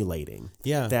emulating.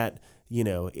 Yeah. That,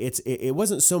 it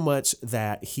wasn't so much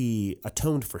that he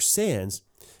atoned for sins,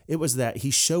 it was that he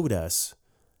showed us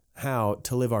how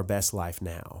to live our best life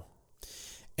now.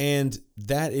 And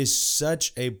that is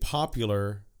such a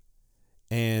popular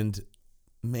and,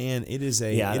 man, it is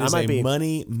a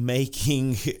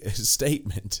money-making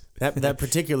statement. That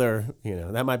particular,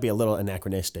 that might be a little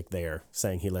anachronistic there,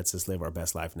 saying he lets us live our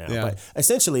best life now. Yeah. But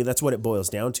essentially, that's what it boils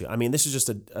down to. I mean, this is just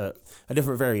a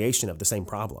different variation of the same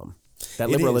problem. that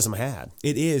liberalism had.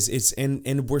 It is.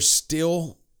 And we're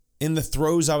still in the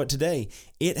throes of it today.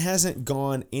 It hasn't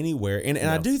gone anywhere. And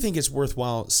I do think it's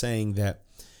worthwhile saying that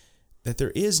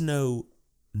there is no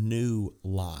new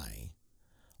lie.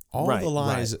 All the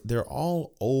lies, they're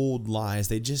all old lies.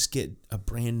 They just get a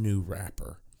brand new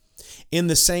wrapper. In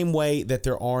the same way that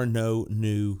there are no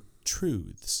new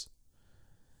truths.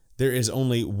 There is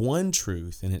only one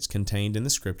truth, and it's contained in the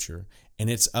Scripture, and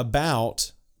it's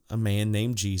about a man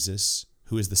named Jesus,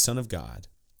 who is the Son of God.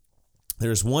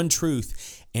 There is one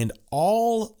truth, and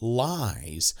all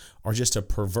lies are just a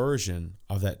perversion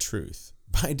of that truth.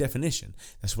 By definition,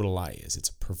 that's what a lie is. It's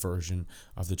a perversion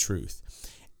of the truth.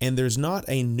 And there's not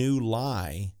a new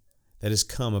lie that has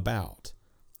come about.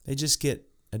 They just get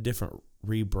a different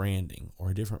rebranding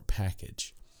or a different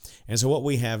package. And so what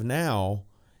we have now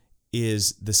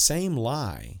is the same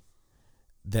lie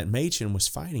that Machen was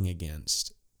fighting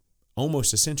against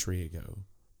almost a century ago.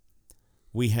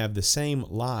 We have the same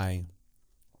lie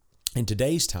in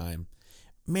today's time.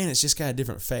 Man, it's just got a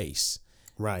different face.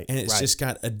 Right. And it's just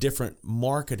got a different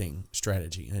marketing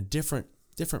strategy and a different,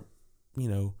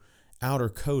 outer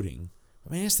coating.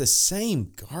 I mean, it's the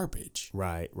same garbage.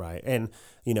 Right. And,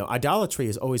 idolatry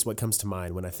is always what comes to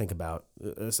mind when I think about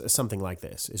something like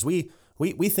this, is we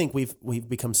think we've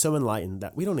become so enlightened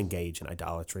that we don't engage in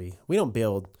idolatry. We don't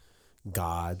build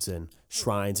gods and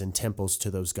shrines and temples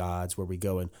to those gods where we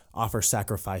go and offer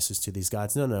sacrifices to these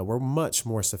gods. No, we're much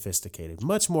more sophisticated,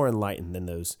 much more enlightened than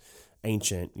those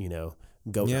ancient,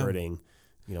 goat herding,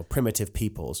 primitive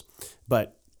peoples.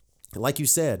 But like you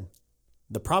said,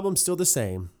 the problem's still the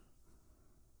same.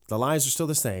 The lies are still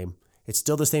the same. It's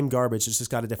still the same garbage. It's just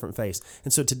got a different face.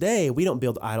 And so today we don't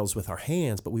build idols with our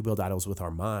hands, but we build idols with our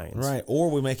minds. Right.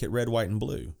 Or we make it red, white, and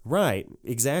blue. Right.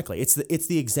 Exactly. It's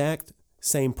the exact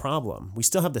same problem. We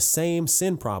still have the same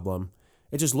sin problem.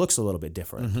 It just looks a little bit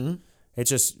different. Mm-hmm. It's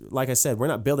just, like I said, we're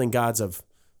not building gods with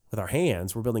our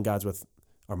hands. We're building gods with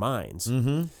our minds.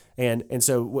 Mm-hmm. And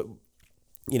so,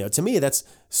 to me, that's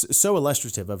so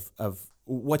illustrative of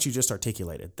what you just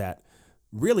articulated, that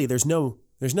really there's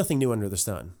nothing new under the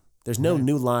sun. There's no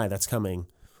new lie that's coming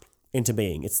into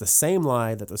being. It's the same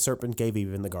lie that the serpent gave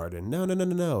Eve in the garden.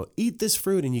 No. Eat this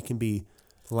fruit and you can be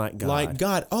like God. Like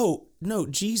God. Oh, no,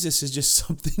 Jesus is just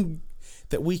something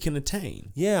that we can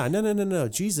attain. Yeah, no.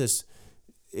 Jesus,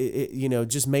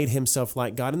 just made himself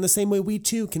like God. In the same way, we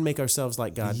too can make ourselves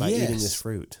like God by eating this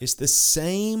fruit. It's the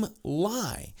same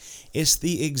lie. It's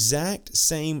the exact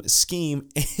same scheme,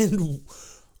 and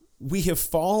we have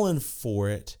fallen for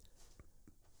it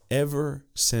ever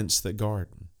since the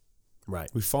garden. Right.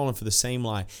 We've fallen for the same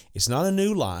lie. It's not a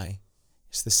new lie.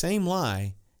 It's the same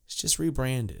lie. It's just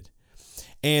rebranded.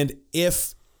 And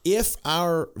if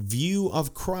our view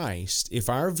of Christ, if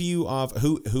our view of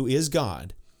who is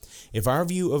God, if our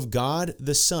view of God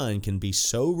the Son can be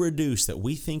so reduced that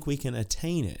we think we can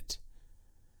attain it,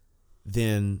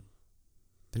 then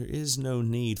there is no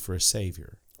need for a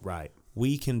Savior. Right.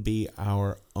 We can be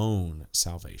our own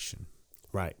salvation.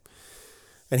 Right.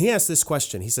 And he asks this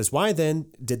question. He says, why then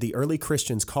did the early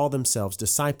Christians call themselves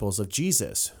disciples of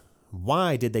Jesus?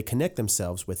 Why did they connect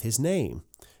themselves with his name?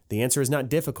 The answer is not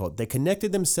difficult. They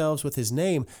connected themselves with his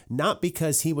name not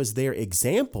because he was their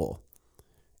example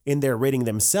in their ridding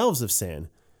themselves of sin,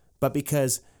 but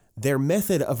because their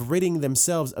method of ridding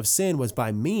themselves of sin was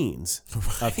by means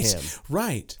of him.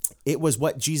 Right. It was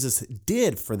what Jesus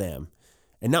did for them,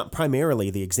 and not primarily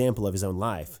the example of his own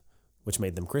life, which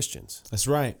made them Christians. That's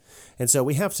right. And so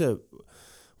we have to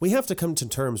come to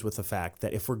terms with the fact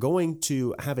that if we're going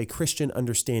to have a Christian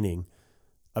understanding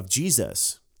of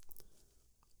Jesus,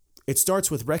 it starts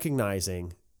with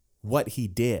recognizing what he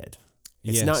did.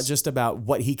 It's not just about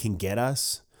what he can get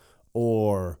us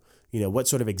or, what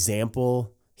sort of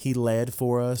example he led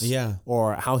for us,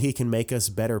 or how he can make us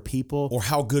better people, or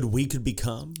how good we could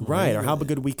become, right? Or how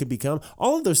good we could become.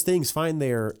 All of those things find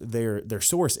their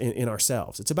source in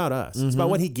ourselves. It's about us. Mm-hmm. It's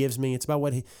about what he gives me. It's about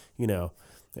what he,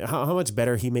 how much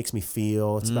better he makes me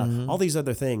feel. It's about all these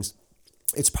other things.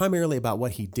 It's primarily about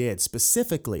what he did,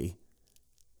 specifically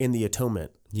in the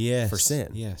atonement for sin.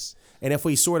 Yes. And if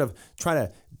we sort of try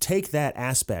to take that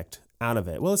aspect out of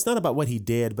it, well, it's not about what he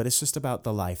did, but it's just about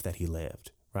the life that he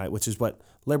lived, right? Which is what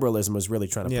liberalism was really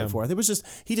trying to put forth.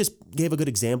 He just gave a good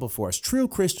example for us. True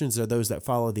Christians are those that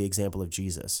follow the example of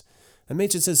Jesus. And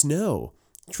Machen says, no,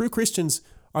 true Christians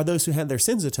are those who had their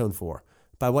sins atoned for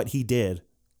by what he did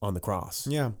on the cross.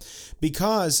 Yeah,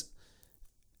 because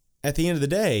at the end of the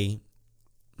day,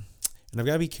 and I've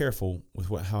got to be careful with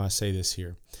how I say this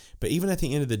here, but even at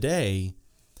the end of the day,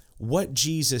 what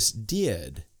Jesus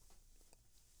did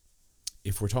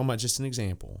if we're talking about just an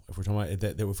example, if we're talking about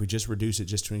that if we just reduce it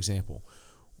just to an example,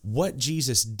 what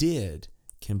Jesus did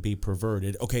can be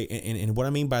perverted. Okay, and what I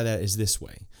mean by that is this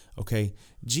way. Okay,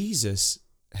 Jesus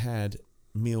had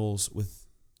meals with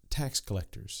tax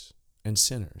collectors and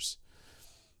sinners.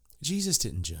 Jesus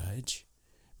didn't judge.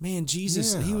 Man,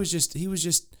 Jesus, he was just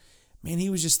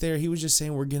there. He was just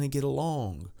saying we're going to get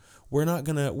along. We're not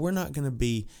gonna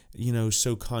be,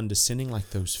 so condescending like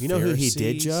those Pharisees. You know who he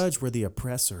did judge were the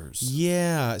oppressors.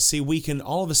 Yeah. See, we can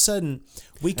all of a sudden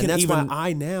we can, and that's even why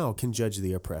I now can judge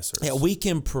the oppressors. Yeah, we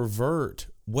can pervert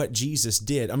what Jesus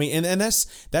did. I mean, and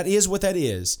that is what that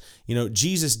is.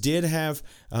 Jesus did have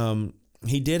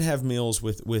he did have meals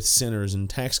with sinners and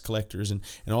tax collectors and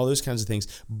all those kinds of things,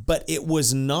 but it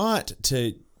was not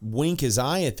to wink his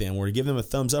eye at them or to give them a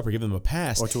thumbs up or give them a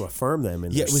pass. Or to affirm them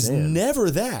in their it was sin.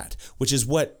 never that, which is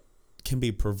what can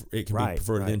be be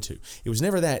perverted into. It was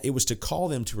never that. It was to call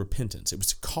them to repentance. It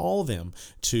was to call them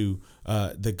to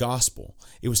the gospel.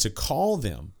 It was to call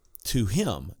them to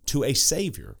him, to a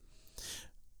Savior.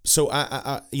 So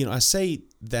I say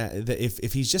that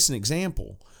if he's just an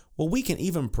example, well, we can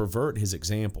even pervert his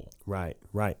example. Right.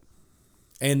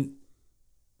 And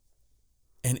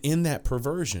in that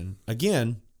perversion,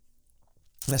 again,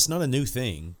 that's not a new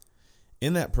thing.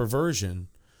 In that perversion,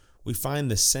 we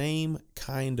find the same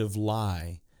kind of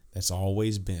lie that's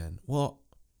always been. Well,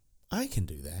 I can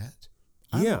do that.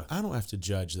 I don't have to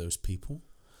judge those people.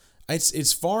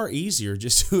 It's far easier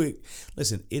just to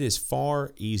listen. It is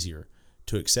far easier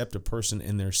to accept a person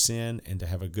in their sin and to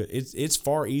have a good. It's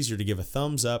far easier to give a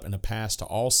thumbs up and a pass to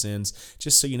all sins,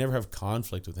 just so you never have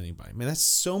conflict with anybody. Man, that's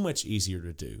so much easier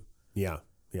to do. Yeah.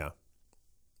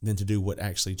 Than to do what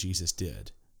actually Jesus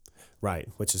did. Right,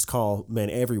 which is call men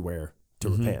everywhere to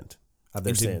repent of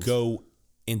their sins. To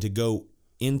go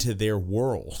into their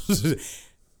world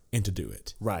and to do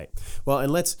it. Right. Well,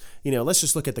 and let's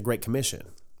just look at the Great Commission,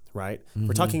 right?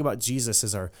 We're talking about Jesus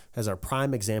as our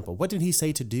prime example. What did he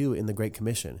say to do in the Great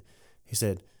Commission? He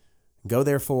said, "Go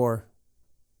therefore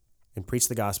and preach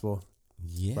the gospel."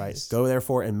 Yes. Right? Go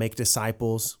therefore and make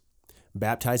disciples,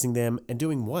 baptizing them and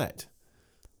doing what?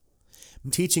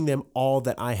 Teaching them all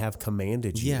that I have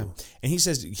commanded you. Yeah, and he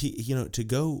says, to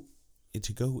go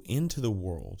into the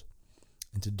world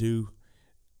and to do,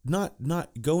 not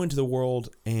go into the world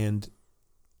and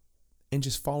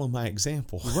just follow my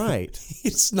example. Right.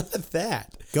 It's not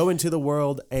that. Go into the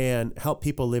world and help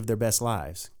people live their best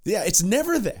lives. Yeah, it's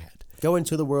never that. Go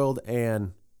into the world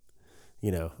and,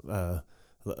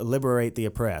 liberate the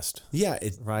oppressed. Yeah,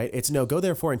 right. It's no. Go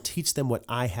therefore and teach them what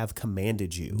I have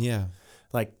commanded you. Yeah.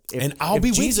 Like, and I'll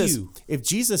be with you. If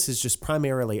Jesus is just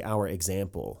primarily our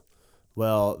example,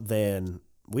 well, then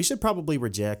we should probably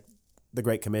reject the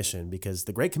Great Commission, because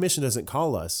the Great Commission doesn't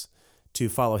call us to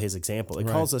follow his example. It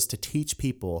calls us to teach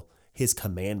people his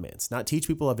commandments, not teach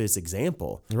people of his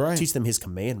example. Right. Teach them his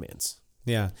commandments.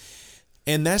 Yeah.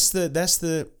 And that's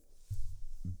the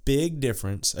big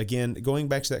difference. Again, going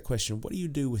back to that question, what do you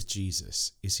do with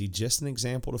Jesus? Is he just an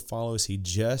example to follow? Is he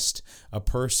just a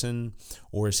person,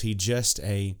 or is he just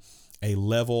a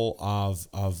level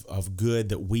of good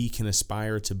that we can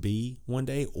aspire to be one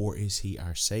day? Or is he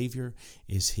our Savior?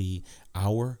 Is he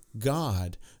our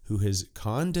God who has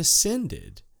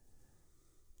condescended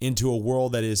into a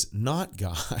world that is not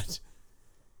God?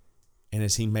 And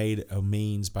has he made a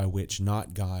means by which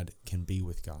not God can be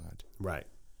with God? Right.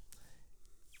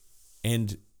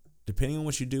 And depending on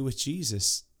what you do with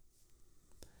Jesus,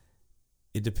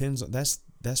 it depends.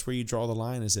 That's where you draw the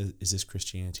line. Is this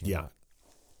Christianity? Yeah.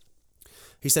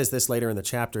 He says this later in the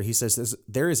chapter. He says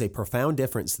there is a profound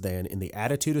difference then in the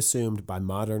attitude assumed by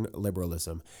modern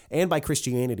liberalism and by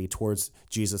Christianity towards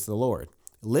Jesus the Lord.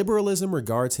 Liberalism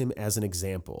regards him as an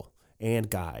example and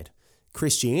guide.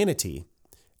 Christianity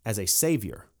as a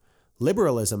savior.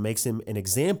 Liberalism makes him an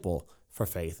example for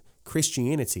faith.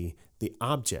 Christianity, the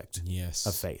object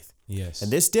of faith. Yes.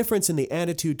 And this difference in the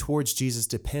attitude towards Jesus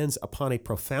depends upon a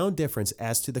profound difference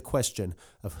as to the question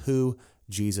of who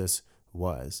Jesus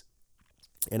was.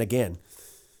 And again,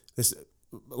 this,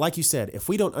 like you said, if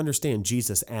we don't understand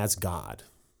Jesus as God,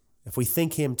 if we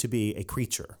think him to be a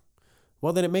creature,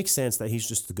 well, then it makes sense that he's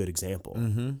just a good example.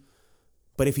 Mm-hmm.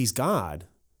 But if he's God,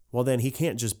 well, then he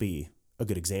can't just be a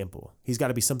good example. He's got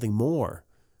to be something more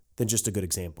than just a good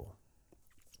example.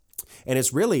 And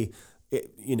it's really,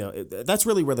 that's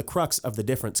really where the crux of the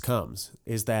difference comes,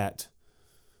 is that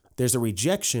there's a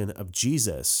rejection of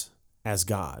Jesus as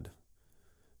God.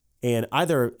 And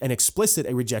either an explicit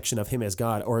rejection of him as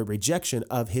God, or a rejection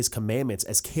of his commandments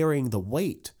as carrying the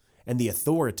weight and the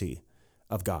authority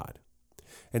of God.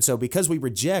 And so because we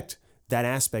reject that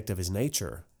aspect of his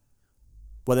nature,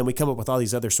 Well, then we come up with all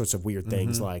these other sorts of weird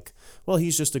things like, well,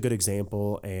 he's just a good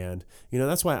example. And,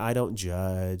 that's why I don't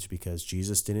judge, because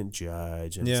Jesus didn't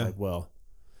judge. And it's like, well,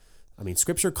 I mean,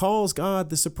 Scripture calls God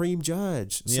the supreme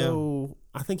judge. So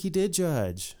I think he did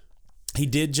judge. He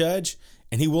did judge,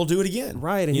 and he will do it again.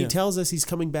 Right. And he tells us he's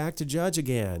coming back to judge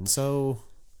again. So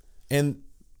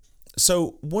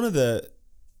one of the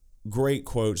great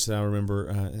quotes that I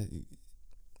remember,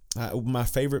 my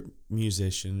favorite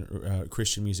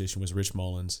Christian musician was Rich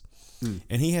Mullins.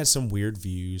 And he had some weird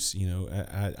views.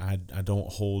 I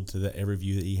don't hold to that every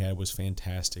view that he had was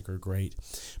fantastic or great.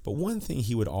 But one thing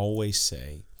he would always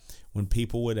say when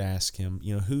people would ask him,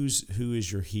 who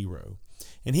is your hero?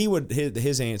 And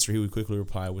his answer, he would quickly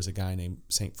reply, was a guy named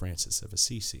St. Francis of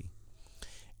Assisi.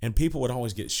 And people would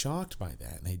always get shocked by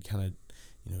that. And they'd kind of,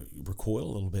 recoil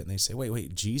a little bit, and they'd say,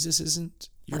 wait, Jesus isn't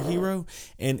your hero?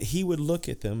 And he would look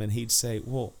at them and he'd say,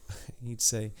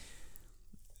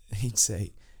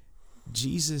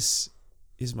 Jesus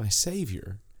is my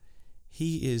Savior.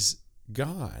 He is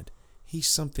God. He's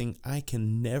something I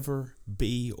can never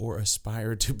be or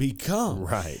aspire to become.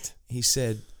 Right. He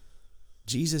said,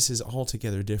 Jesus is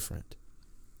altogether different.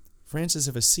 Francis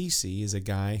of Assisi is a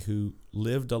guy who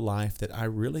lived a life that I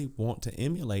really want to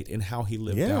emulate in how he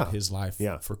lived out his life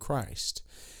for Christ.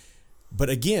 But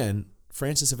again,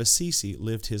 Francis of Assisi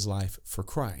lived his life for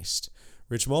Christ.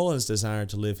 Rich Mullins desired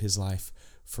to live his life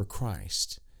for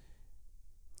Christ.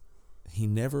 He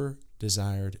never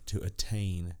desired to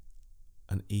attain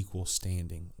an equal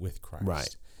standing with Christ.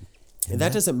 Right. And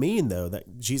that doesn't mean, though,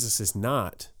 that Jesus is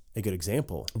not a good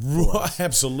example.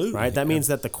 Absolutely. Right? That means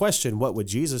that the question, what would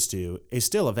Jesus do, is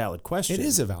still a valid question. It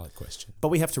is a valid question. But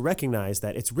we have to recognize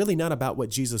that it's really not about what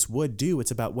Jesus would do.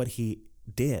 It's about what he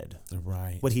did.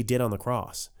 Right. What he did on the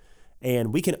cross.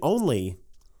 And we can only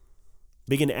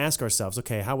begin to ask ourselves,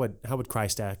 okay, how would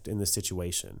Christ act in this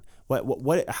situation?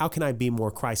 How can I be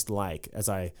more Christ-like as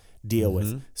I deal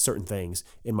with certain things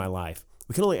in my life?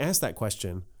 We can only ask that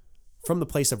question from the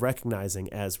place of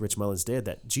recognizing, as Rich Mullins did,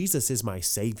 that Jesus is my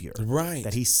Savior. Right.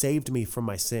 That he saved me from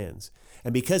my sins.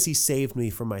 And because he saved me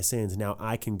from my sins, now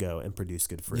I can go and produce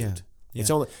good fruit. Yeah.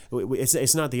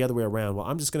 It's not the other way around. Well,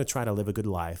 I'm just going to try to live a good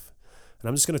life, and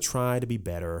I'm just going to try to be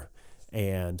better,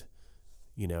 and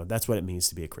that's what it means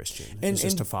to be a Christian. It's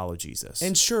just to follow Jesus.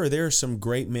 And sure, there are some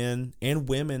great men and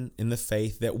women in the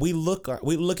faith that we look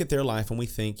at their life and we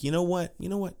think, you know what?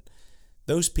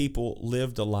 Those people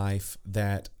lived a life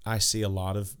that I see a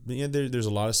lot of. There's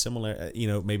a lot of similar,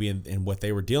 maybe in what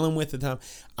they were dealing with at the time.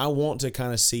 I want to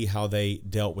kind of see how they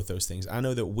dealt with those things. I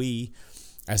know that we,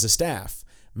 as a staff,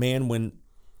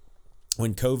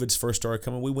 when COVID's first started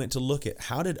coming, we went to look at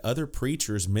how did other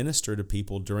preachers minister to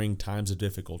people during times of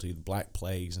difficulty, the Black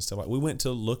Plagues and stuff like that. We went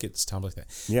to look at times like that.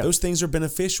 Yeah. Those things are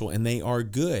beneficial and they are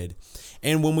good.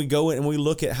 And when we go and we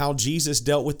look at how Jesus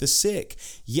dealt with the sick,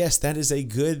 yes, that is a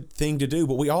good thing to do.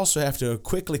 But we also have to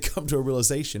quickly come to a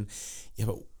realization,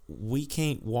 but we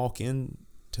can't walk into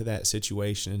that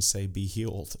situation and say, be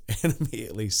healed, and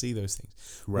immediately see those things.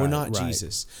 We're not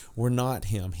Jesus. We're not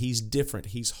him. He's different.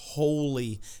 He's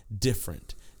wholly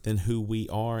different than who we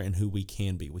are and who we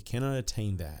can be. We cannot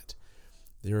attain that.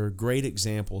 There are great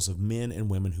examples of men and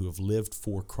women who have lived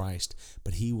for Christ,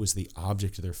 but he was the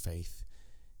object of their faith.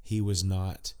 He was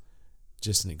not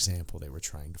just an example they were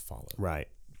trying to follow. Right.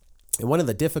 And one of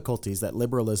the difficulties that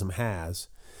liberalism has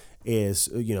is,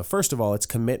 first of all, its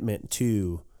commitment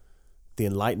to the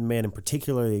Enlightenment, and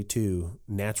particularly to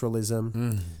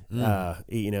naturalism.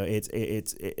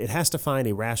 It has to find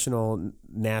a rational,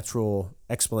 natural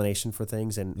explanation for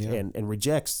things, and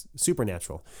rejects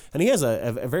supernatural. And he has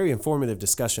a very informative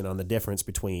discussion on the difference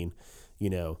between,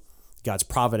 God's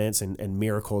providence and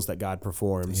miracles that God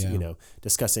performs.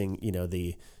 Discussing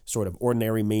the sort of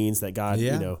ordinary means that God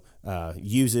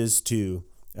uses to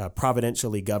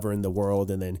providentially govern the world,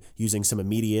 and then using some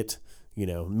immediate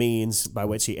means by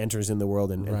which he enters in the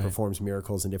world and performs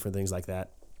miracles and different things like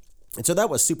that. And so that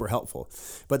was super helpful.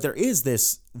 But there is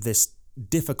this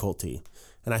difficulty,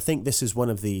 and I think this is one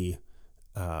of the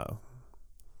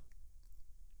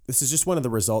this is just one of the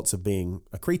results of being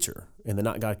a creature in the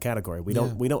not God category. We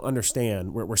don't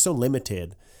understand. We're so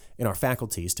limited in our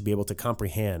faculties to be able to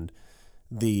comprehend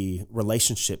the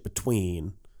relationship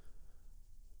between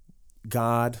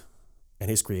God and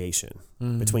his creation,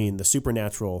 between the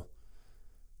supernatural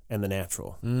and the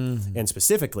natural. And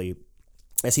specifically,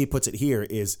 as he puts it here,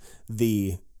 is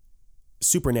the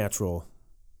supernatural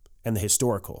and the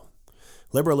historical.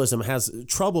 Liberalism has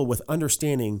trouble with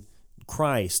understanding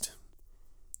Christ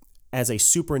as a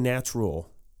supernatural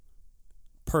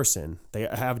person. They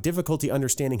have difficulty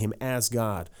understanding him as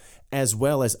God, as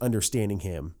well as understanding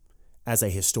him as a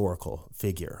historical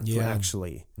figure who Yeah.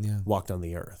 actually Yeah. walked on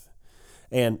the earth.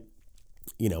 And,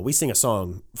 we sing a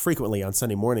song frequently on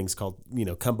Sunday mornings called,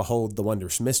 Come Behold the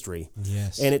Wondrous Mystery.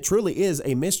 Yes. And it truly is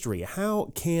a mystery.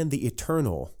 How can the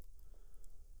eternal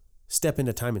step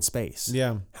into time and space?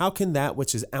 Yeah. How can that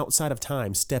which is outside of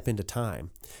time step into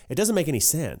time? It doesn't make any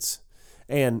sense.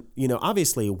 And,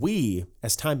 obviously we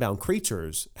as time-bound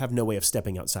creatures have no way of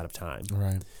stepping outside of time.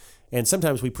 Right. And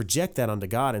sometimes we project that onto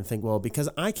God and think, well, because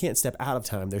I can't step out of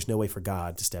time, there's no way for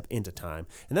God to step into time.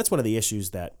 And that's one of the issues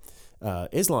that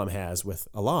Islam has with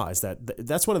Allah, is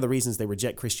that's one of the reasons they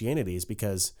reject Christianity, is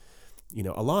because,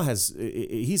 Allah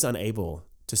he's unable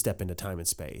to step into time and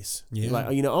space. Yeah. Like,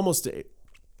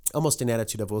 almost an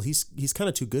attitude of, well, he's kind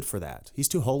of too good for that. He's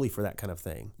too holy for that kind of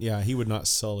thing. Yeah, he would not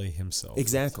sully himself.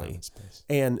 Exactly. with time and space.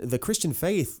 And the Christian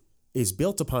faith is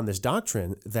built upon this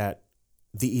doctrine that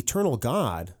the eternal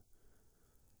God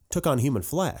took on human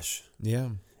flesh. Yeah.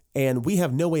 And we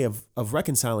have no way of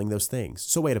reconciling those things.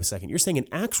 So wait a second. You're saying an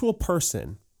actual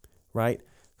person, right,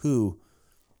 who,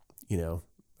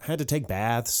 had to take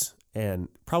baths and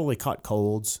probably caught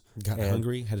colds. Got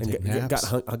hungry, had to take naps.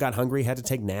 Got hungry, had to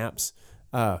take naps.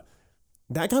 That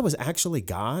guy was actually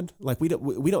God. Like, we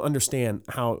don't understand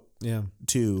how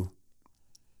to,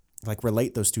 like,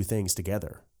 relate those two things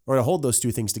together, or to hold those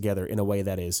two things together in a way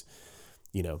that is,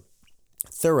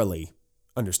 thoroughly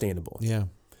understandable. Yeah.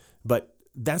 But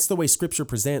that's the way Scripture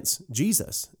presents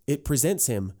Jesus. It presents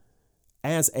him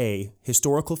as a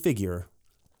historical figure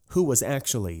who was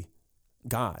actually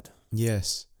God.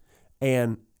 Yes.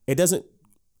 And it doesn't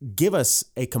give us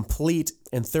a complete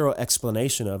and thorough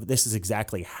explanation of this is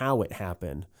exactly how it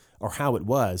happened or how it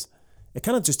was. It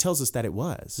kind of just tells us that it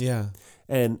was. Yeah.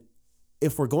 And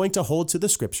if we're going to hold to the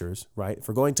Scriptures, right, if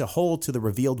we're going to hold to the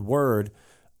revealed word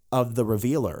of the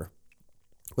revealer,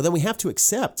 well, then we have to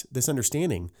accept this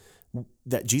understanding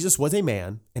that Jesus was a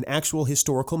man, an actual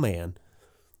historical man,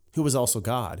 who was also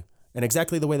God. And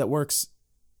exactly the way that works,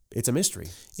 it's a mystery.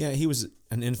 Yeah, he was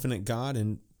an infinite God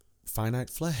in finite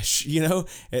flesh. We know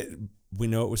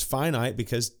it was finite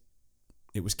because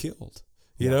it was killed.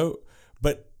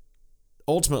 But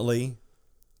ultimately,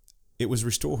 it was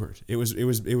restored. It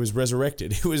was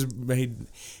resurrected. It was made.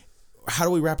 How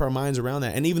do we wrap our minds around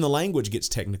that? And even the language gets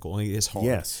technical. It's hard.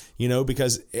 Yes.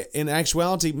 Because in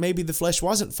actuality, maybe the flesh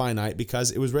wasn't finite because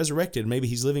it was resurrected. Maybe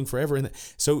he's living forever. And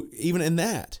so even in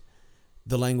that,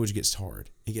 the language gets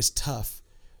hard. It gets tough.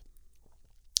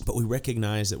 But we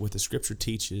recognize that what the Scripture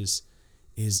teaches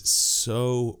is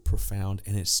so profound,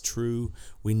 and it's true.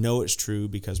 We know it's true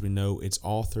because we know its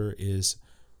author is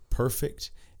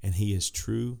perfect and he is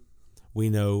true.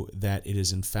 We know that it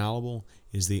is infallible,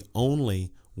 is the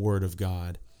only Word of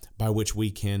God by which we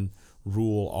can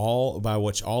by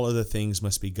which all other things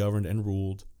must be governed and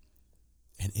ruled.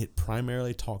 And it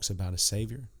primarily talks about a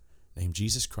Savior named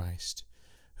Jesus Christ,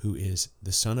 who is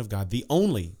the Son of God, the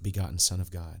only begotten Son of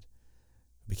God,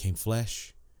 who became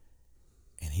flesh,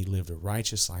 and he lived a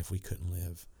righteous life we couldn't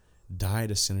live,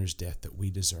 died a sinner's death that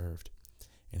we deserved,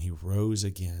 and he rose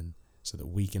again so that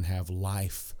we can have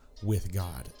life with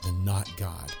God. The not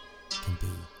God can be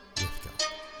with God.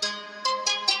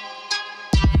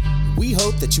 We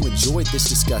hope that you enjoyed this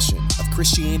discussion of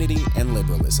Christianity and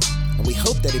liberalism, and we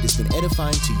hope that it has been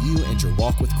edifying to you and your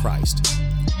walk with Christ.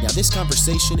 Now, this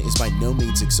conversation is by no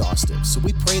means exhaustive, so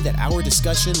we pray that our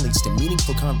discussion leads to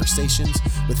meaningful conversations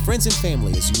with friends and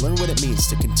family as you learn what it means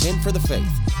to contend for the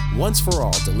faith, once for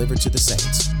all delivered to the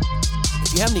saints.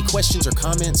 If you have any questions or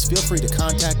comments, feel free to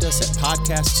contact us at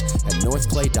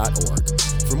podcasts@northclay.org.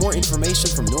 For more information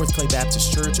from North Clay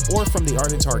Baptist Church or from the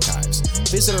Ardent Archives,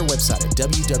 visit our website at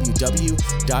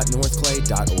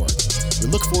www.northclay.org. We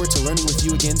look forward to learning with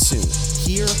you again soon,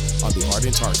 here on the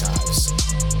Ardent Archives.